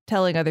like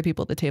telling other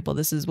people at the table,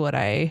 this is what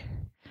I'm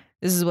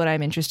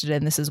interested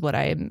in. This is what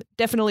I'm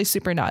definitely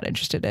super not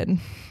interested in.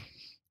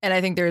 And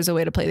I think there is a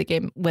way to play the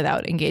game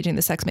without engaging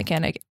the sex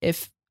mechanic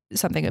if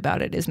something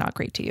about it is not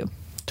great to you.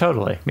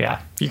 Totally. Yeah.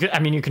 You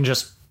can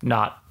just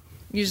not.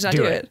 You just not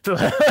do it.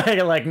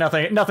 Like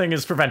nothing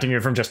is preventing you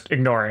from just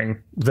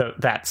ignoring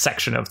that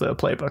section of the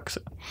playbook.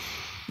 So.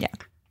 Yeah.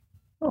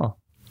 Oh.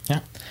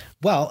 Yeah.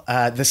 Well,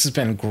 this has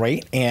been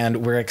great,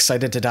 and we're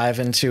excited to dive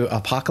into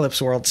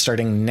Apocalypse World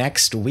starting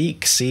next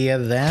week. See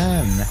you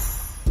then.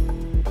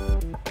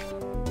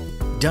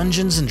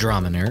 Dungeons and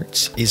Drama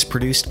Nerds is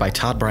produced by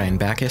Todd Brian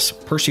Backus,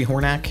 Percy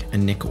Hornack,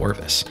 and Nick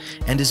Orvis,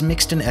 and is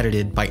mixed and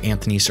edited by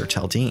Anthony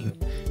Sertel-Dean.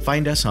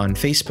 Find us on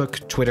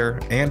Facebook, Twitter,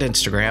 and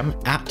Instagram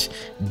at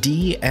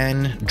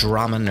DN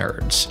Drama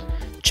Nerds.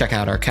 Check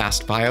out our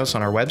cast bios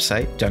on our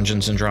website,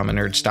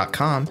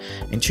 dungeonsanddramanerds.com,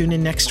 and tune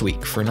in next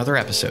week for another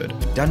episode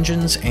of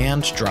Dungeons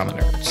and Drama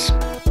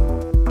Nerds.